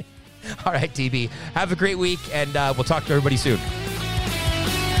 All right, DB. Have a great week, and we'll talk to everybody soon.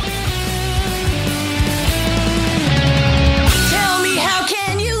 Tell me, how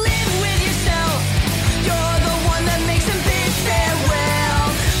can you live with yourself? You're the one that makes them bid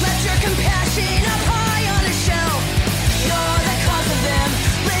farewell. Left your compassion up high on a shelf. You're the cause of them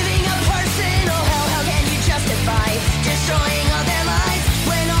living a personal hell. How can you justify destroying all their lives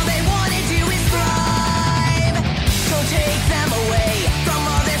when all they want to do is thrive? So take them away from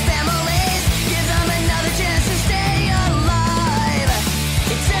all their families. Give them another chance to stay alive.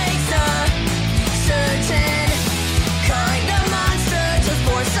 It takes a certain kind of monster to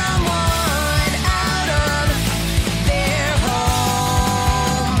force someone out of their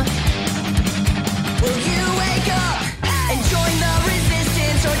home. Will you wake up and join the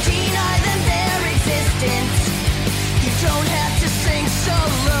resistance, or deny them their existence? You don't have to sing so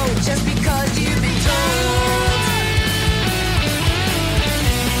low just because you've been told.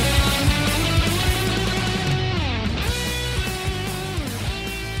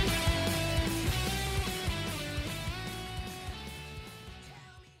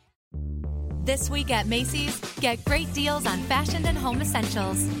 This week at Macy's, get great deals on fashion and home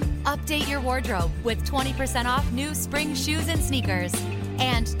essentials. Update your wardrobe with 20% off new spring shoes and sneakers,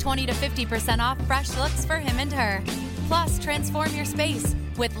 and 20 to 50% off fresh looks for him and her. Plus, transform your space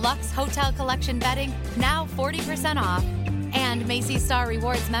with Luxe Hotel Collection bedding, now 40% off. And Macy's Star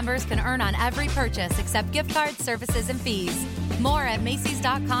Rewards members can earn on every purchase except gift cards, services, and fees. More at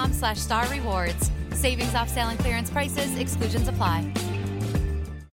Macys.com/Star Rewards. Savings off sale and clearance prices. Exclusions apply.